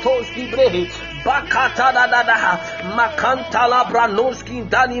makatoski brehe. Bakata da da da makanta la branoski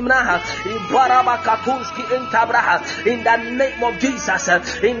danimnaha ibaraba katuski intabraha. In the name of Jesus,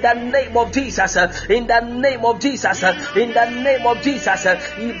 in the name of Jesus, in the name of Jesus, in the name of Jesus,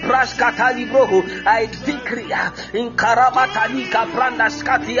 ibrash katali brohu. I decree in karabatali kapranda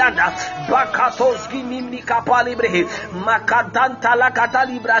skatianda bakatoski nimni kapali brehe makadanta la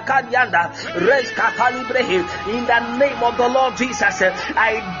katali brakadianda res katali brehe. In the name of the Lord Jesus,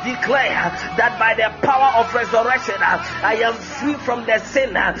 I declare that by the power of resurrection, I am free from the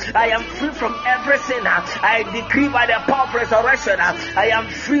sin. I am free from every sin. I decree by the power of resurrection, I am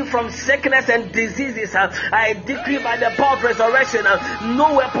free from sickness and diseases. I decree by the power of resurrection,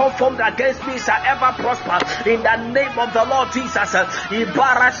 no weapon formed against me shall ever prosper. In the name of the Lord Jesus,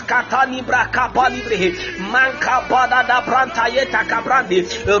 Ibarash katani brakapali brehe manka bada da branta yeta kabrandi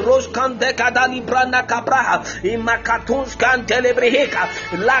roskande kadali branda kabraha imakatuns kan telebreheka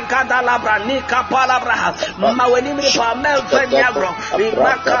lagada labrani kapalabraha mawenimi pamel feniagro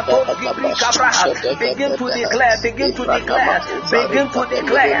imakatos kabraha. Begin to declare, begin to declare, begin to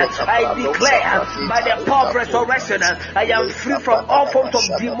declare. I declare by the power of resurrection, I am free from all forms of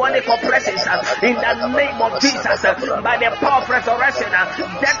demonic oppressions. In the name of Jesus, by the power of resurrection,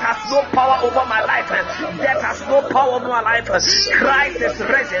 death has no power over my life. Death has no power over my life. Christ is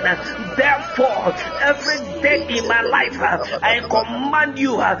risen. Therefore, every day in my life, I command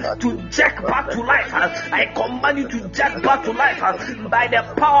you to check back to life. I command you to jet back to life by the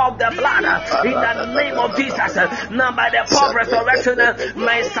power of the blood in the name of Jesus. Now by the power of resurrection,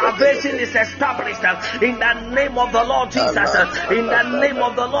 my salvation is established in the name of the Lord Jesus. In the name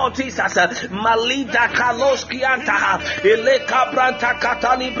of the Lord Jesus. Malida Kaloski Antaha Eleka Branta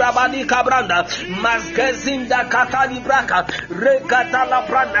Katali Brabani Kabranda Masgezinda Katali Braka Regatala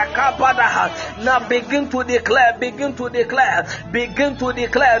Branda Kapadaha. Now begin to declare, begin to declare, begin to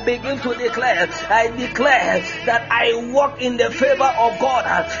declare, begin to declare. I declare that I walk in the favor of God.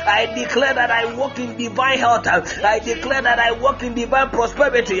 I declare that I walk in divine health. I declare that I walk in divine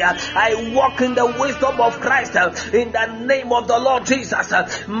prosperity. I walk in the wisdom of Christ in the name of the Lord Jesus.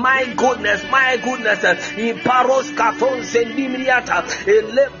 My goodness, my goodness. Iparos katon sendimriata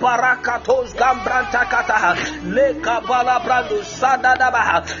le barakatos gambranta kata le kabala brando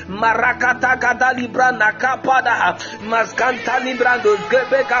sadadabaha marakata kadali branda kapada maskanta librando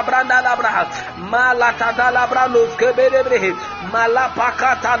gebe kabranda labraha malata dalabrando gebe debre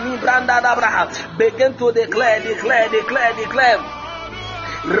malapakata libranda labraha. Begin to declare, declare, declare, declare.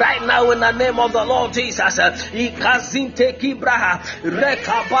 Right now in the name of the Lord Jesus, Ikazinte Kibraha,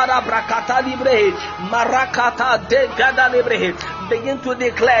 Rekabara Brakata Libre, Marakata de Gada Libre. Begin to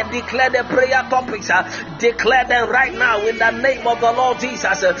declare the prayer topics, declare them right now in the name of the Lord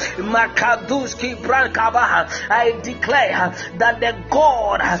Jesus. Makaduski Brankabaha. I declare that the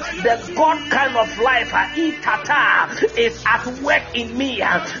God kind of life, Itata, is at work in me.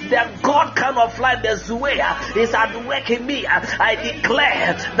 The God kind of life, the Zuea, is at work in me. I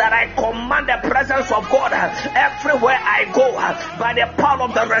declare that I command the presence of God everywhere I go by the power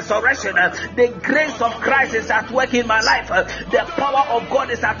of the resurrection. The grace of Christ is at work in my life. The power of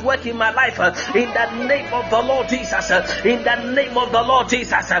God is at work in my life. In the name of the Lord Jesus. In the name of the Lord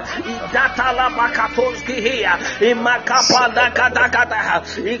Jesus.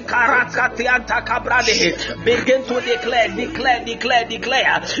 Begin to declare, declare, declare,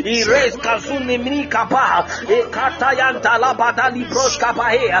 declare. Erase Kasuni Mika Ekatayanta Labada Libros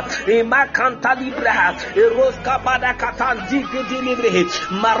Kapahea, Emakanta Libra, Eroska Bada Katan Dikidilibre,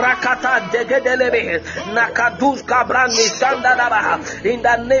 Marakata Degedelebe, Nakadus Kabrani Sandadabaha. In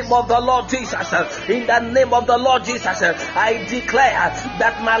the name of the Lord Jesus, in the name of the Lord Jesus, I declare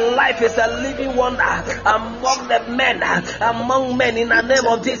that my life is a living wonder among the men, among men. In the name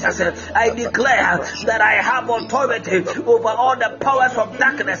of Jesus, I declare that I have authority over all the powers of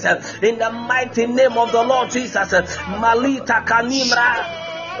darkness. In the mighty name of the Lord Jesus, Malita Kanimra.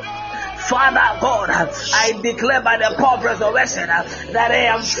 Father God, I declare by the power of resurrection that I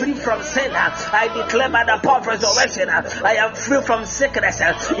am free from sin. I declare by the power of resurrection I am free from sickness. I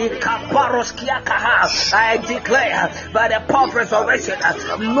declare by the power of resurrection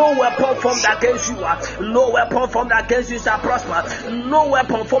no weapon formed against you, no weapon formed against you shall prosper. No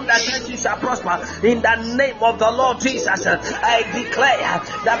weapon formed against you shall prosper. In the name of the Lord Jesus, I declare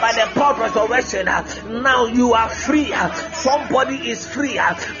that by the power of resurrection now you are free. Somebody is free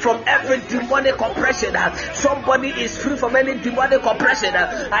from every demonic oppression. Somebody is free from any demonic oppression.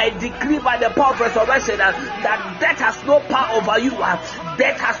 I decree by the power of resurrection that death has no power over you.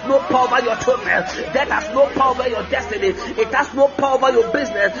 Death has no power over your children. Death has no power over your destiny. It has no power over your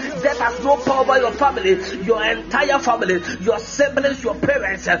business. Death has no power over your family, your entire family, your siblings, your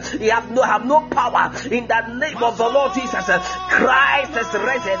parents. You have no power. In the name of the Lord Jesus, Christ is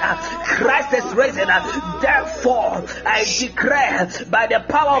risen. Christ is risen. Therefore, I declare by the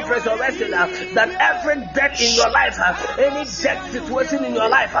power of resurrection that every death in your life, any death situation in your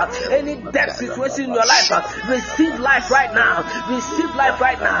life, any death situation in your life, receive life right now. Receive life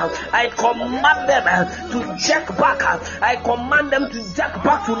right now. I command them to jack back. I command them to jack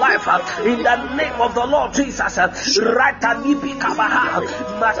back to life in the name of the Lord Jesus. By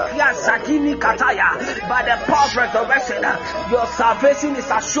the power of resurrection, your salvation is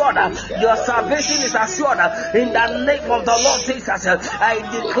assured. Your salvation is assured in the name of the Lord Jesus.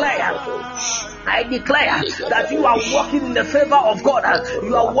 I declare that you are walking in the favor of God.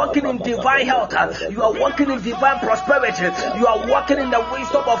 You are walking in divine health. You are walking in divine prosperity. You are walking in the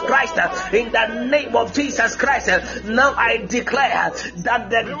wisdom of Christ. In the name of Jesus Christ. Now I declare that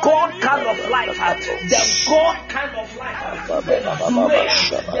the God kind of life, the God kind of life, the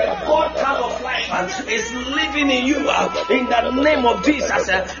God kind of life is living in you. In the name of Jesus,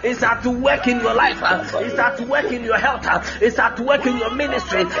 it's at work in your life. It's at work in your health. It's at work in your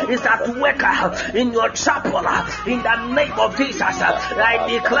ministry. It's at work in your chapel. In the name of Jesus, I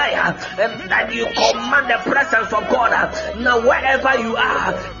declare that you command the presence of God. Now wherever you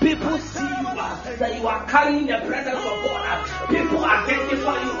are, people see you that you are carrying the presence of God. People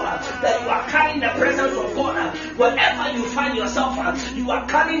identify you that you are carrying the presence of God. Wherever you find yourself, you are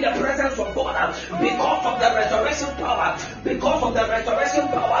carrying the presence of God because of the resurrection power. Because of the resurrection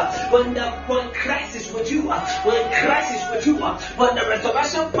power. When Christ is with you, when Christ is with you, when the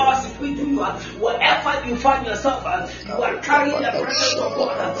resurrection power is with you, wherever you find yourself, you are carrying the presence of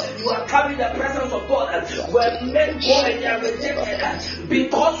God. You are carrying the presence of God. When men go and they are rejected,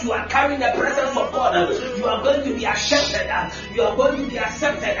 because you are carrying the presence of God, you are going to be accepted. You are going to be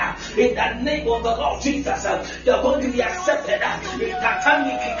accepted in the name of the Lord Jesus. You are going to be accepted.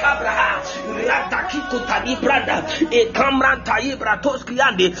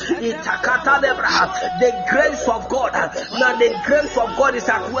 The grace of God. Now the grace of God is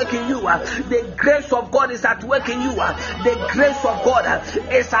at work in you. The grace of God is at work in you. The grace of God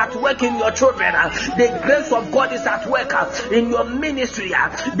is at work in your children. The grace of God is at work in your ministry.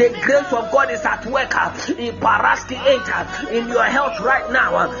 The grace of God is at work in Paraski 8 in your health right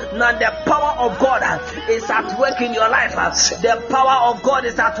now. Now the power of God is at work in your life. The power of God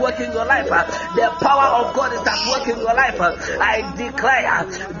is at work in your life. The power of God is at work in your life. I declare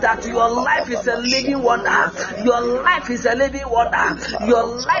that your life is a living wonder. Your life is a living wonder. Your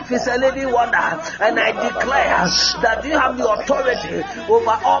life is a living wonder. And I declare that you have the authority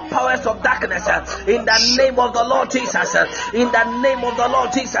over all powers of darkness in the name of the Lord Jesus. In the name of the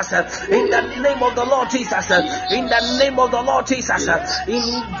Lord Jesus. In the name of the Lord Jesus. In the name of the Lord Jesus. In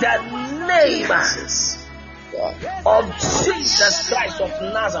the name of Jesus Christ of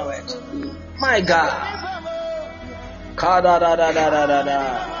Nazareth. My God.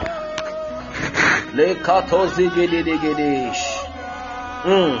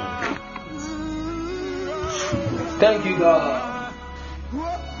 Thank you, God,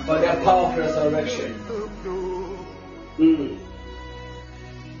 for the power of resurrection.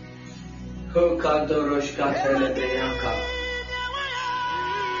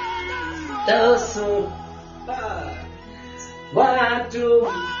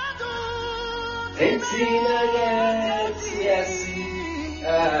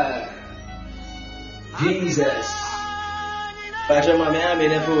 Jesus. Pastor Mami, I'm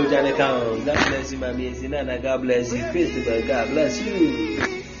in a full account. God bless you, Mami. Zinana, God bless you. Christopher, God bless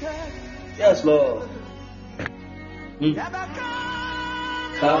you. Yes, Lord. You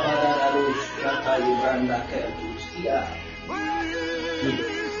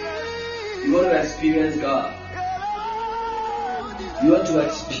want to experience God. You want to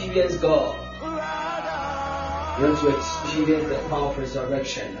experience God. You want to experience the power of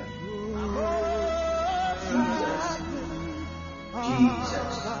resurrection.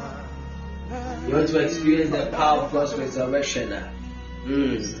 Jesus. You want to experience the power of God's resurrection.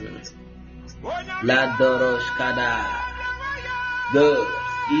 La Dorosh Kada. Good.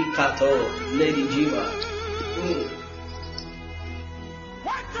 Ikato. Lady Jima.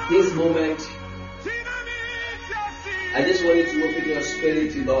 This moment, I just want you to open your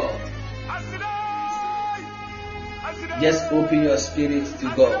spirit to God. Just open your spirit to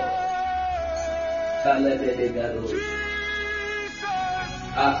God.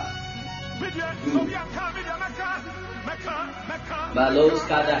 Balos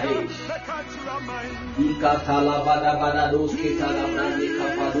Kadahesh Ikatala Badabadados Kitalabrandi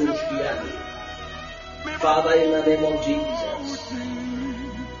Kapadush Kiani. Father, in the name of Jesus,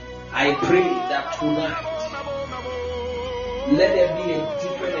 I pray that tonight let there be a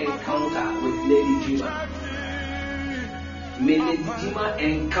different encounter with Lady Jima. May Lady Jima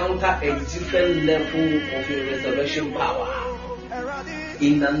encounter a different level of your resurrection power.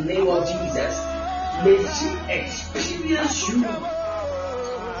 In the name of Jesus, may she experience you.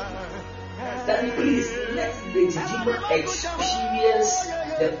 Daddy, please let Lady Jima experience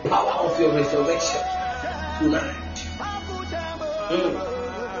the power of your resurrection tonight.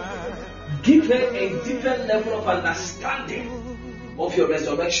 Give her a different level of understanding of your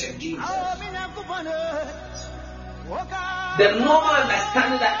resurrection, Jesus. The normal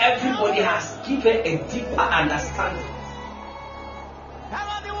understanding that everybody has, give her a deeper understanding.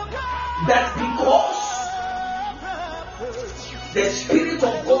 That because the Spirit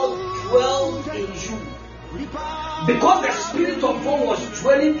of God dwells in you, because the Spirit of God was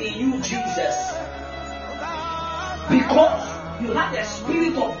dwelling in you, Jesus, because you have the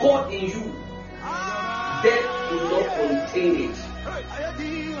Spirit of God in you, death will not contain it.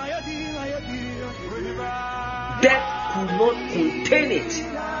 Death could not contain it.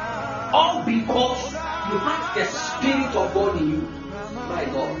 All because you have the Spirit of God in you. My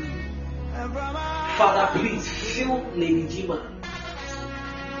God. Father, please fill Lady Jima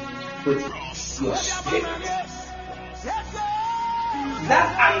with your Spirit that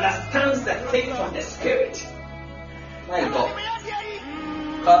understands the things of the Spirit. My God.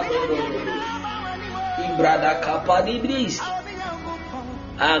 Ibrada Kapadibris.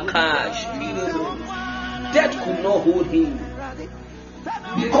 Akash. Death could not hold him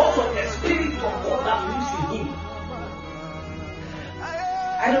because of the Spirit of God that lives in him.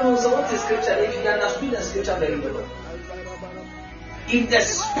 I don't know, so what is scripture? If you understood the scripture very well. If the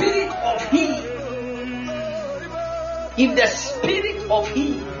Spirit of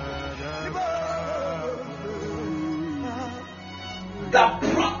Him, that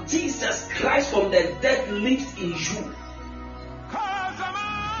brought Jesus Christ from the dead lives in you.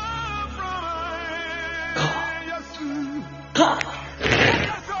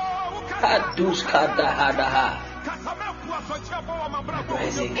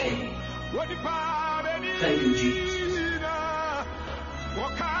 Thank you, Jesus.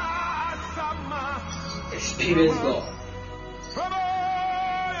 Experience God.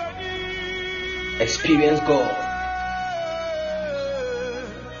 Experience God.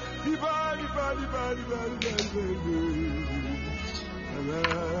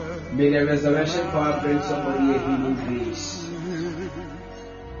 May the resurrection power bring somebody a healing grace.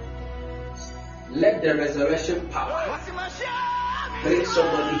 Let the resurrection power bring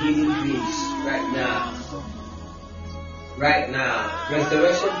somebody healing grace right now. Right now.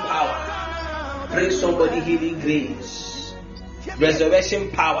 Resurrection power bring somebody healing grace. Resurrection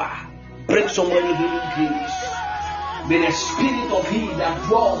power bring somebody healing grace. May the Spirit of He that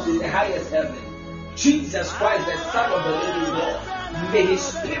dwells in the highest heaven, Jesus Christ, the Son of the living God, may His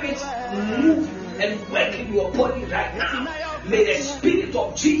Spirit move and work in your body right now. May the Spirit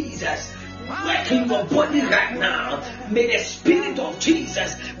of Jesus work in your body right now. May the Spirit of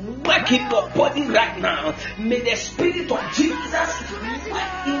Jesus work in your body right now. May the Spirit of Jesus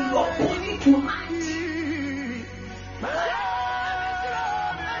work in your body tonight.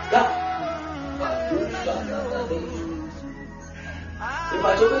 If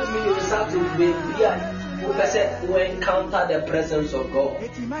I told me you start to be who encounter the presence of God.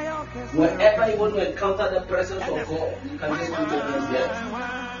 Whenever you want to encounter the presence of God, you can just put your hands there.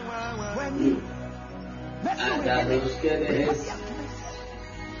 And those get the heads.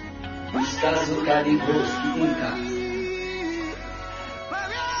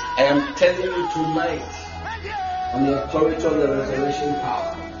 I am telling you tonight, on the authority of the resurrection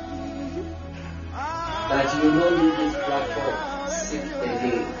power, that you will not leave this platform sick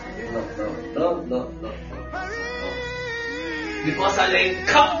again. No. Because an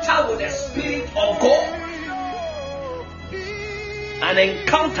encounter with the Spirit of God, an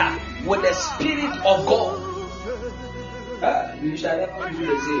encounter with the Spirit of God, you shall never do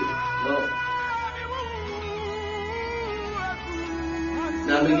the same. No.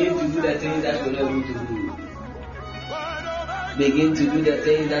 Now begin to do the things that you're not able to do. Begin to do the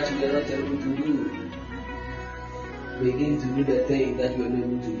things that you are not able to do. Begin to do the things that you are not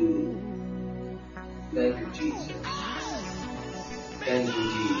able to do. Thank you, Jesus. Thank you,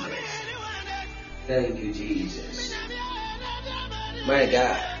 Jesus. Thank you, Jesus. My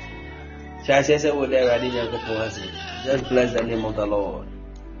God. Just bless the name of the Lord.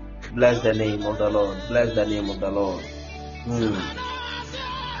 Bless the name of the Lord. Bless the name of the Lord.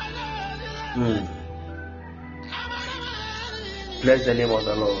 Bless the name of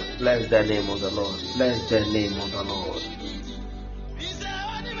the Lord. Bless the name of the Lord. Bless the name of the Lord.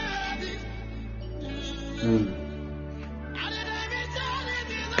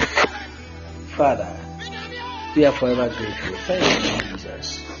 Father, we are forever grateful. Thank you,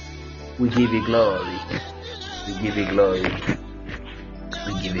 Jesus. We give you glory. We give you glory.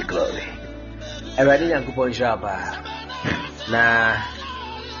 We give you glory. Everybody nyankopon shapa na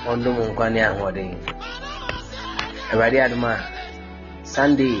ondo mo nkwane ahode. Everybody aduma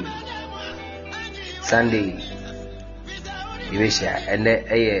Sunday Ibesha and the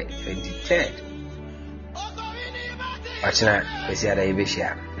 23rd. Wachina Besiada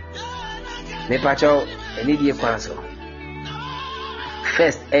Ibesha. Me pacho any council.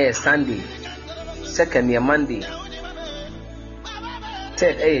 First Sunday, second Monday,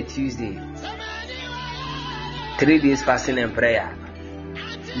 third Tuesday. 3 days fasting and prayer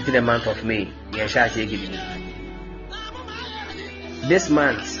into the month of May. This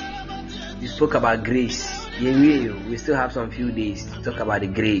month we spoke about grace. We still have some few days to talk about the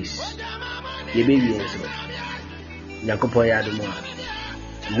grace.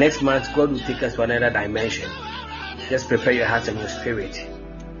 Next month, God will take us to another dimension. Just prepare your heart and your spirit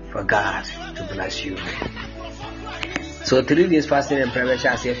for God to bless you. So 3 days fasting and prayer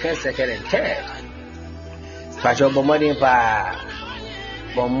shall say first, second, and third. Pacho bomodin pa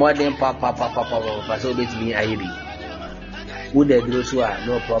so bet me ayebi. Who the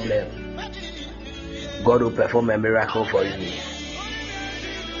no problem. God will perform a miracle for you.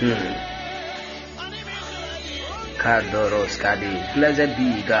 Kadoros Kadi. Blessed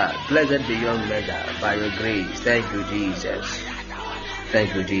be God. Blessed be your measure by your grace. Thank you, Jesus.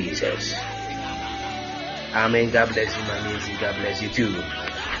 Thank you, Jesus. Amen. God bless you, my music. God bless you too.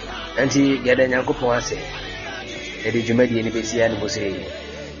 Auntie, Yada Nyanko say, Eddie Jumedi and Bessian was saying,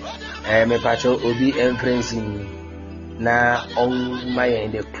 I am a patro Obi enfrancing now on my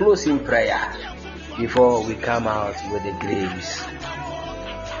in the closing prayer before we come out with the grace.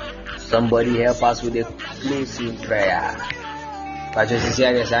 Somebody help us with the closing prayer. Patro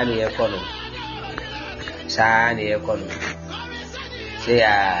Sisian Sani Econo. Sani Econo. Say,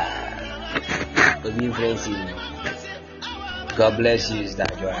 Obi enfrancing. God bless you,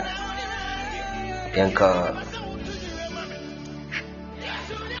 Stajwa. Yanko.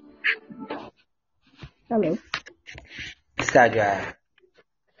 Hello. Stajwa.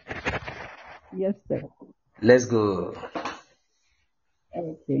 Yes, sir. Let's go.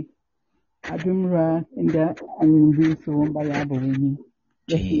 Okay. Adumra in the Ayumbi so by Abowini.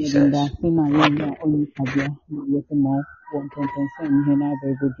 Jesus. In the Sina only Kabia, with the mouth, 1.7 Hena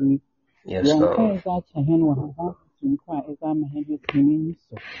Beverly. Yes, One Lord. kind that a hen will have to inquire if I'm a heavy swimming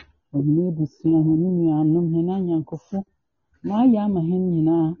so. When you do see a hen, I know Hena Yankofu. My yam a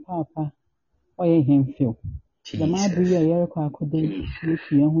hen, Papa, or a hen feel. The my bria Yerko could then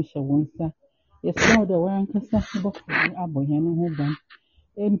make you who shall once. Yes, now the one can say about Aboyan who ban.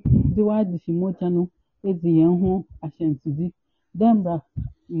 The wide the Simotano is the young who ascends. Dembra,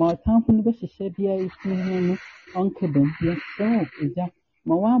 more time from the best shabia is no uncle them. Yes, so is that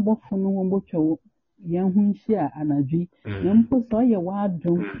my one book for no one butcher young who share an agree. No put saw your wild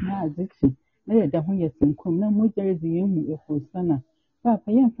drum, now zixi. Nay, the who yes and come no more there is the young for sana.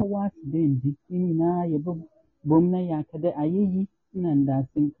 Papa, young for what then, in na your book. Bomna yakade ayi nanda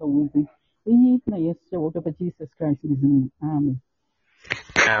sinka wuzi. Iyi na yesu whatever Jesus Christ is in. Amen.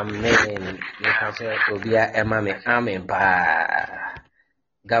 Amen. Obia Emame. Amen.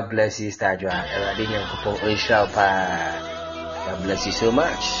 God bless you, Stajwa. God bless you so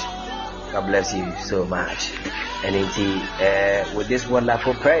much. God bless you so much. And indeed, with this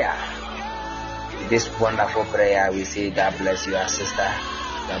wonderful prayer, we say God bless you, our sister.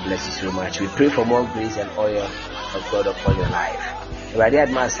 God bless you so much. We pray for more grace and oil of God upon your life. If I did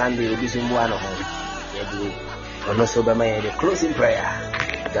my Sunday, we'll be some one of them. And also by my closing prayer.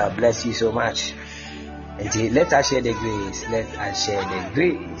 God bless you so much. And let us share the grace. Let us share the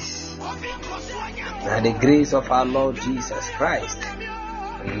grace. Now the grace of our Lord Jesus Christ,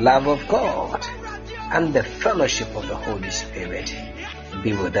 the love of God, and the fellowship of the Holy Spirit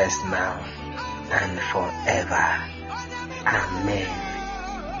be with us now and forever. Amen.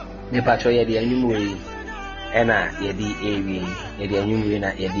 Me patro yedi anyumwe ena yedi ewi yedi anyumwe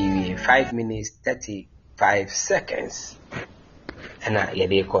na yedi ewi 5 minutes 35 seconds ena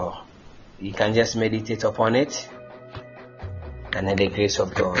yedi ko. You can just meditate upon it and then the grace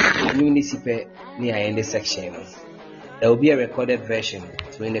of God. Near in this section there will be a recorded version,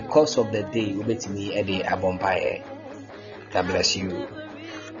 so in the course of the day we'll be to me at the Abompaye. God bless you.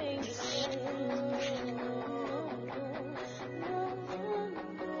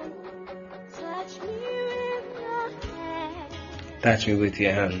 Touch me with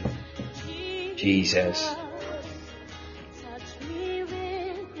your hand, Jesus. Touch me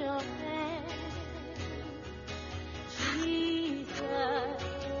with your hand, Jesus.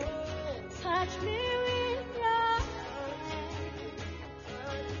 Touch me with your hand,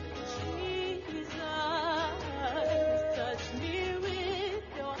 Jesus. Touch me with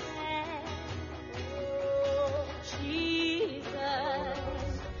your hand, Jesus.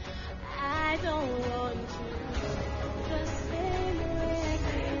 I don't want to. The same way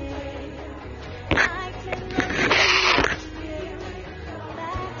I cannot see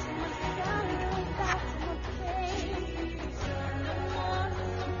that's my sorrow, that's my pain.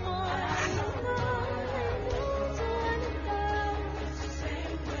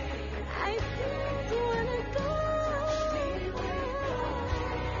 I just wanna go.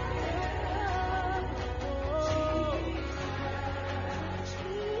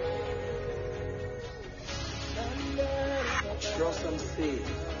 Trust and say,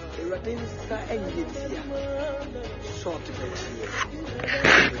 Eradinsa Engitia, short Betty,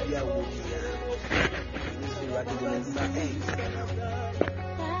 Eradinsa Engitia.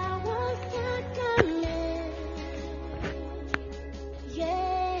 That was sacrament.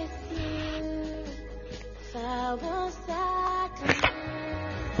 Yes, you. That was sacrament.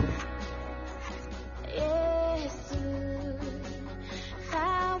 Yes, you.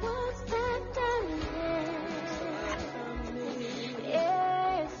 That was sacrament.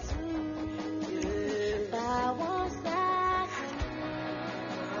 Yes, you. That was sacrament.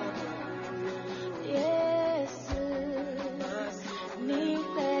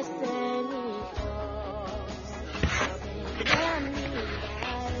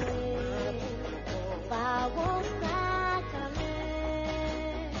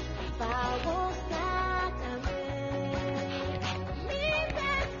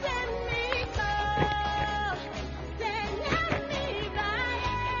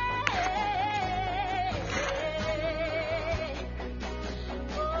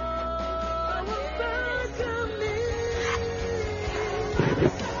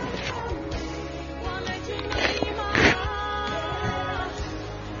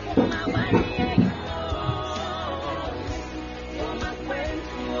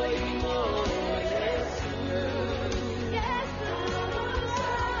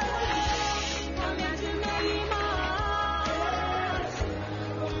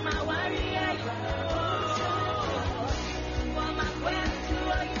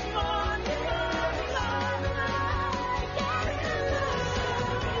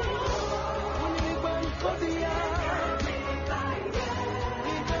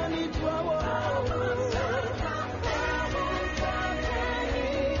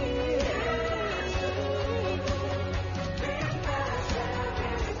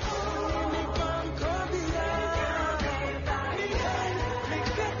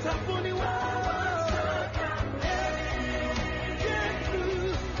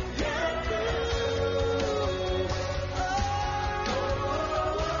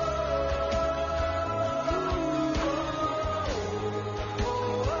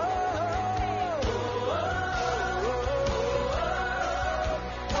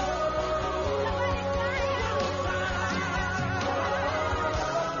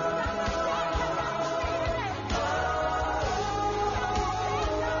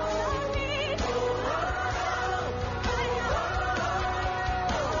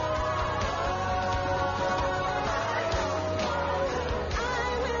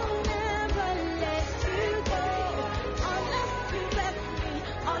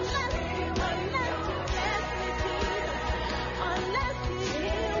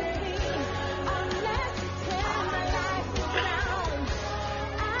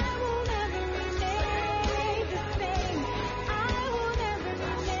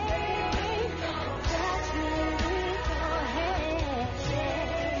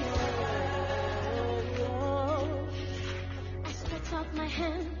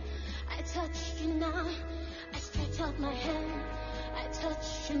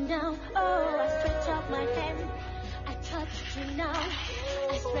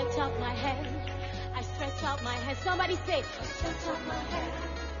 Somebody say, I stretch out my hand,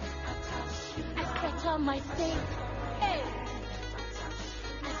 I stretch out my faith. Hey,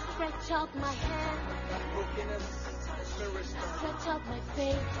 I stretch out my hand, I stretch out my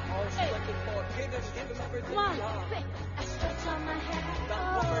faith. Hey, come on, say, I stretch out my hand. Oh, I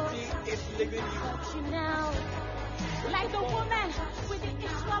touch you now, like the woman with the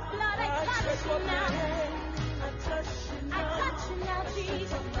issue of blood. I touch you now, I touch you now,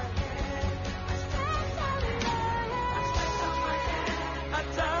 Jesus.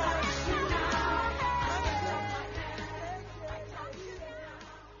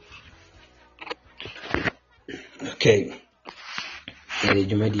 Okay. The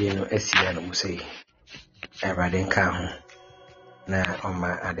Jumadi no SCN will say, Everything come now on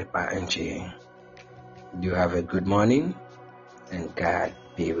my Adepa Enchi. You have a good morning and God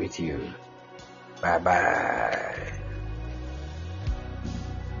be with you. Bye bye.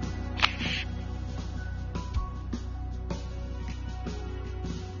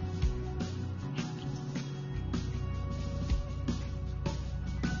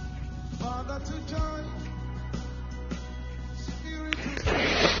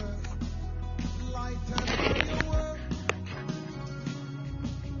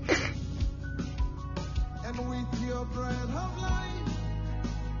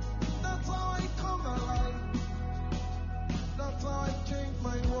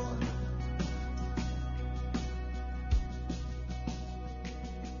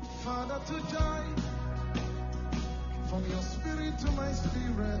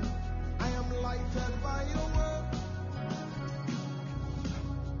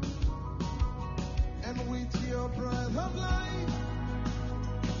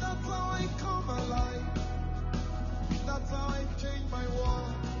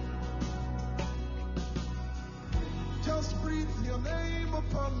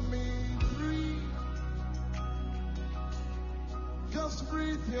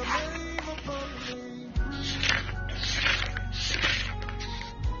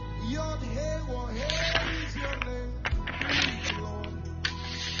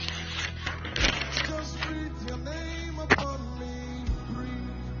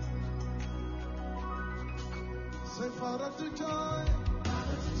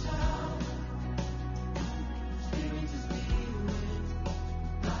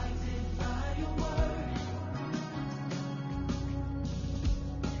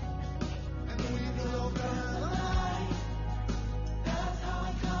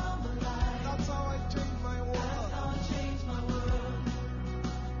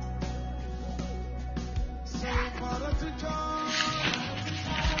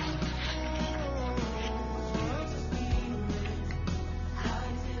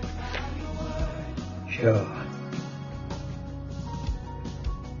 Sure.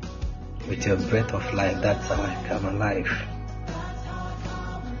 With your breath of life, that's how I come alive.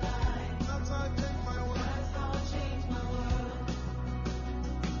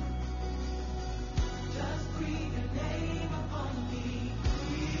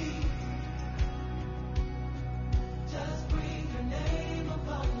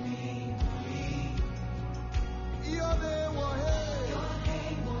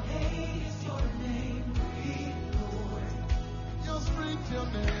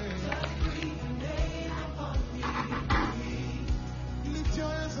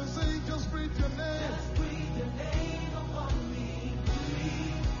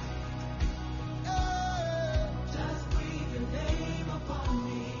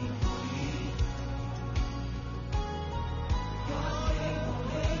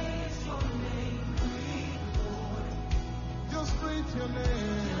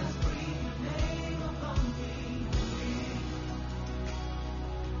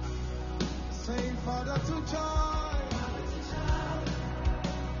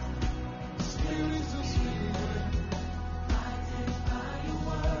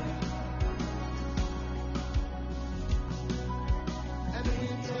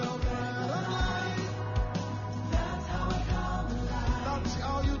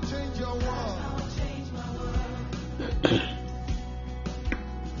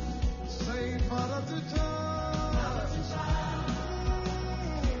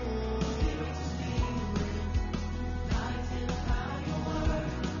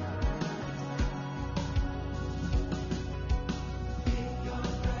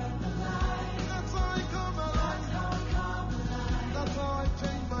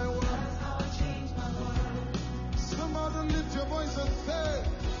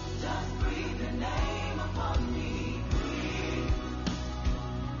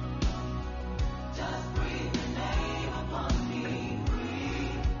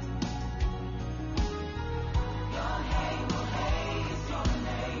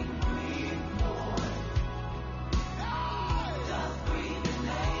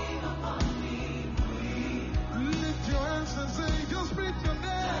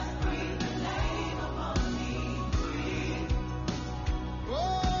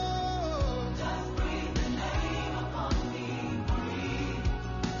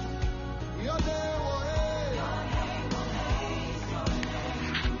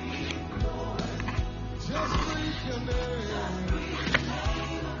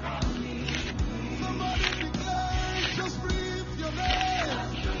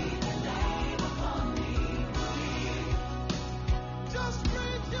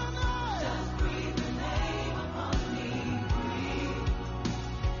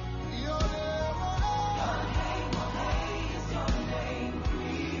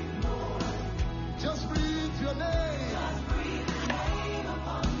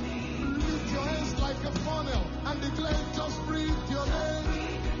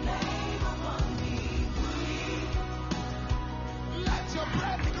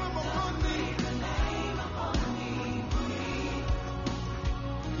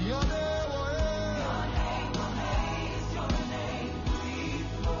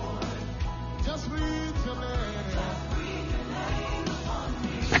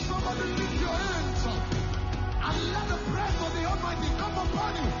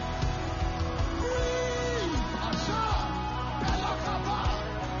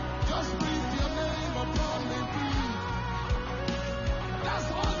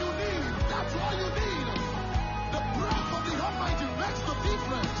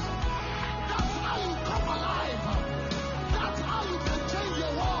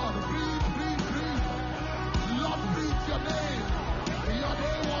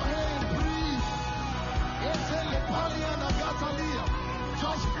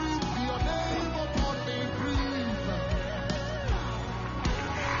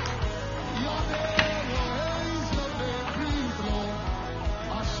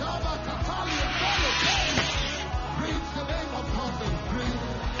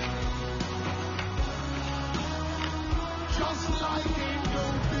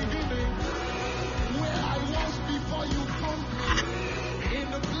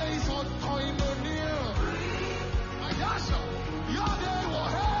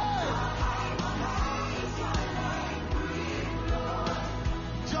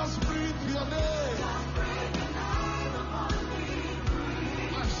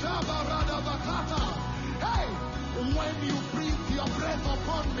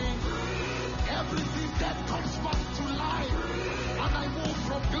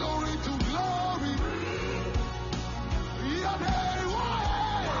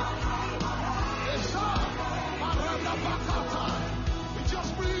 Yes, sir.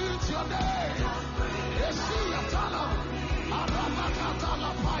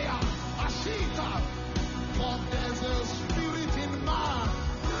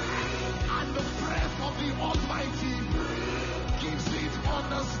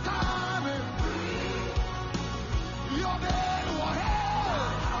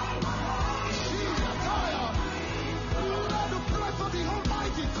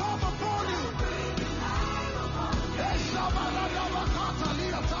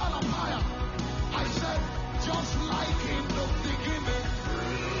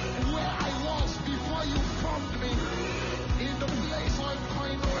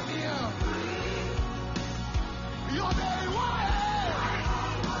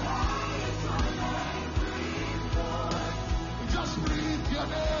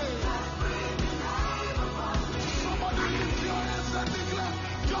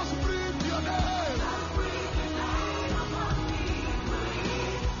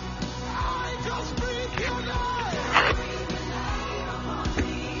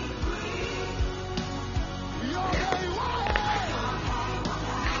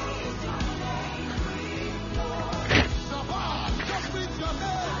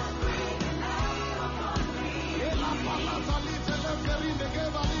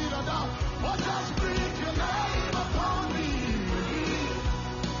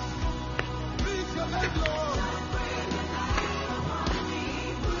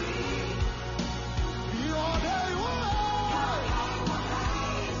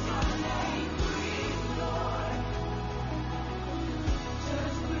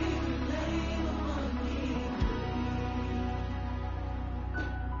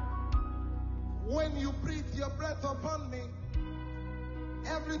 When you breathe your breath upon me,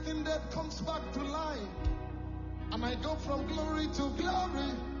 everything that comes back to life, and I go from glory to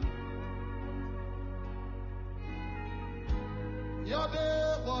glory. Your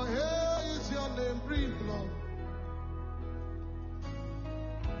name, oh, here is your name, breathe, Lord.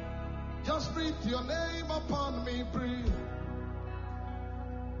 Just breathe your name upon me, breathe.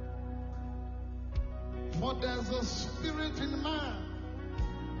 For there's a spirit in man,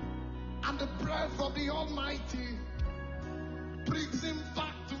 and the breath of the Almighty brings him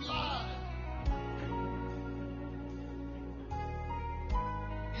back to life.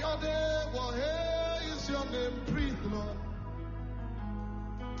 Your name, oh, here is your name, breathe, Lord.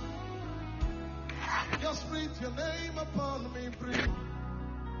 Just breathe your name upon me, breathe.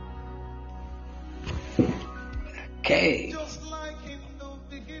 Okay. Just like in the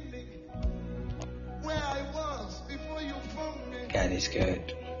beginning, where I was before you formed me. God is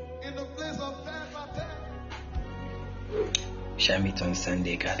good. In the place of death. Shall meet on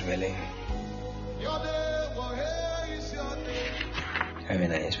Sunday, God willing. Your name, oh, here is your name. Have a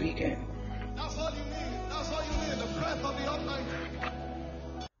nice weekend.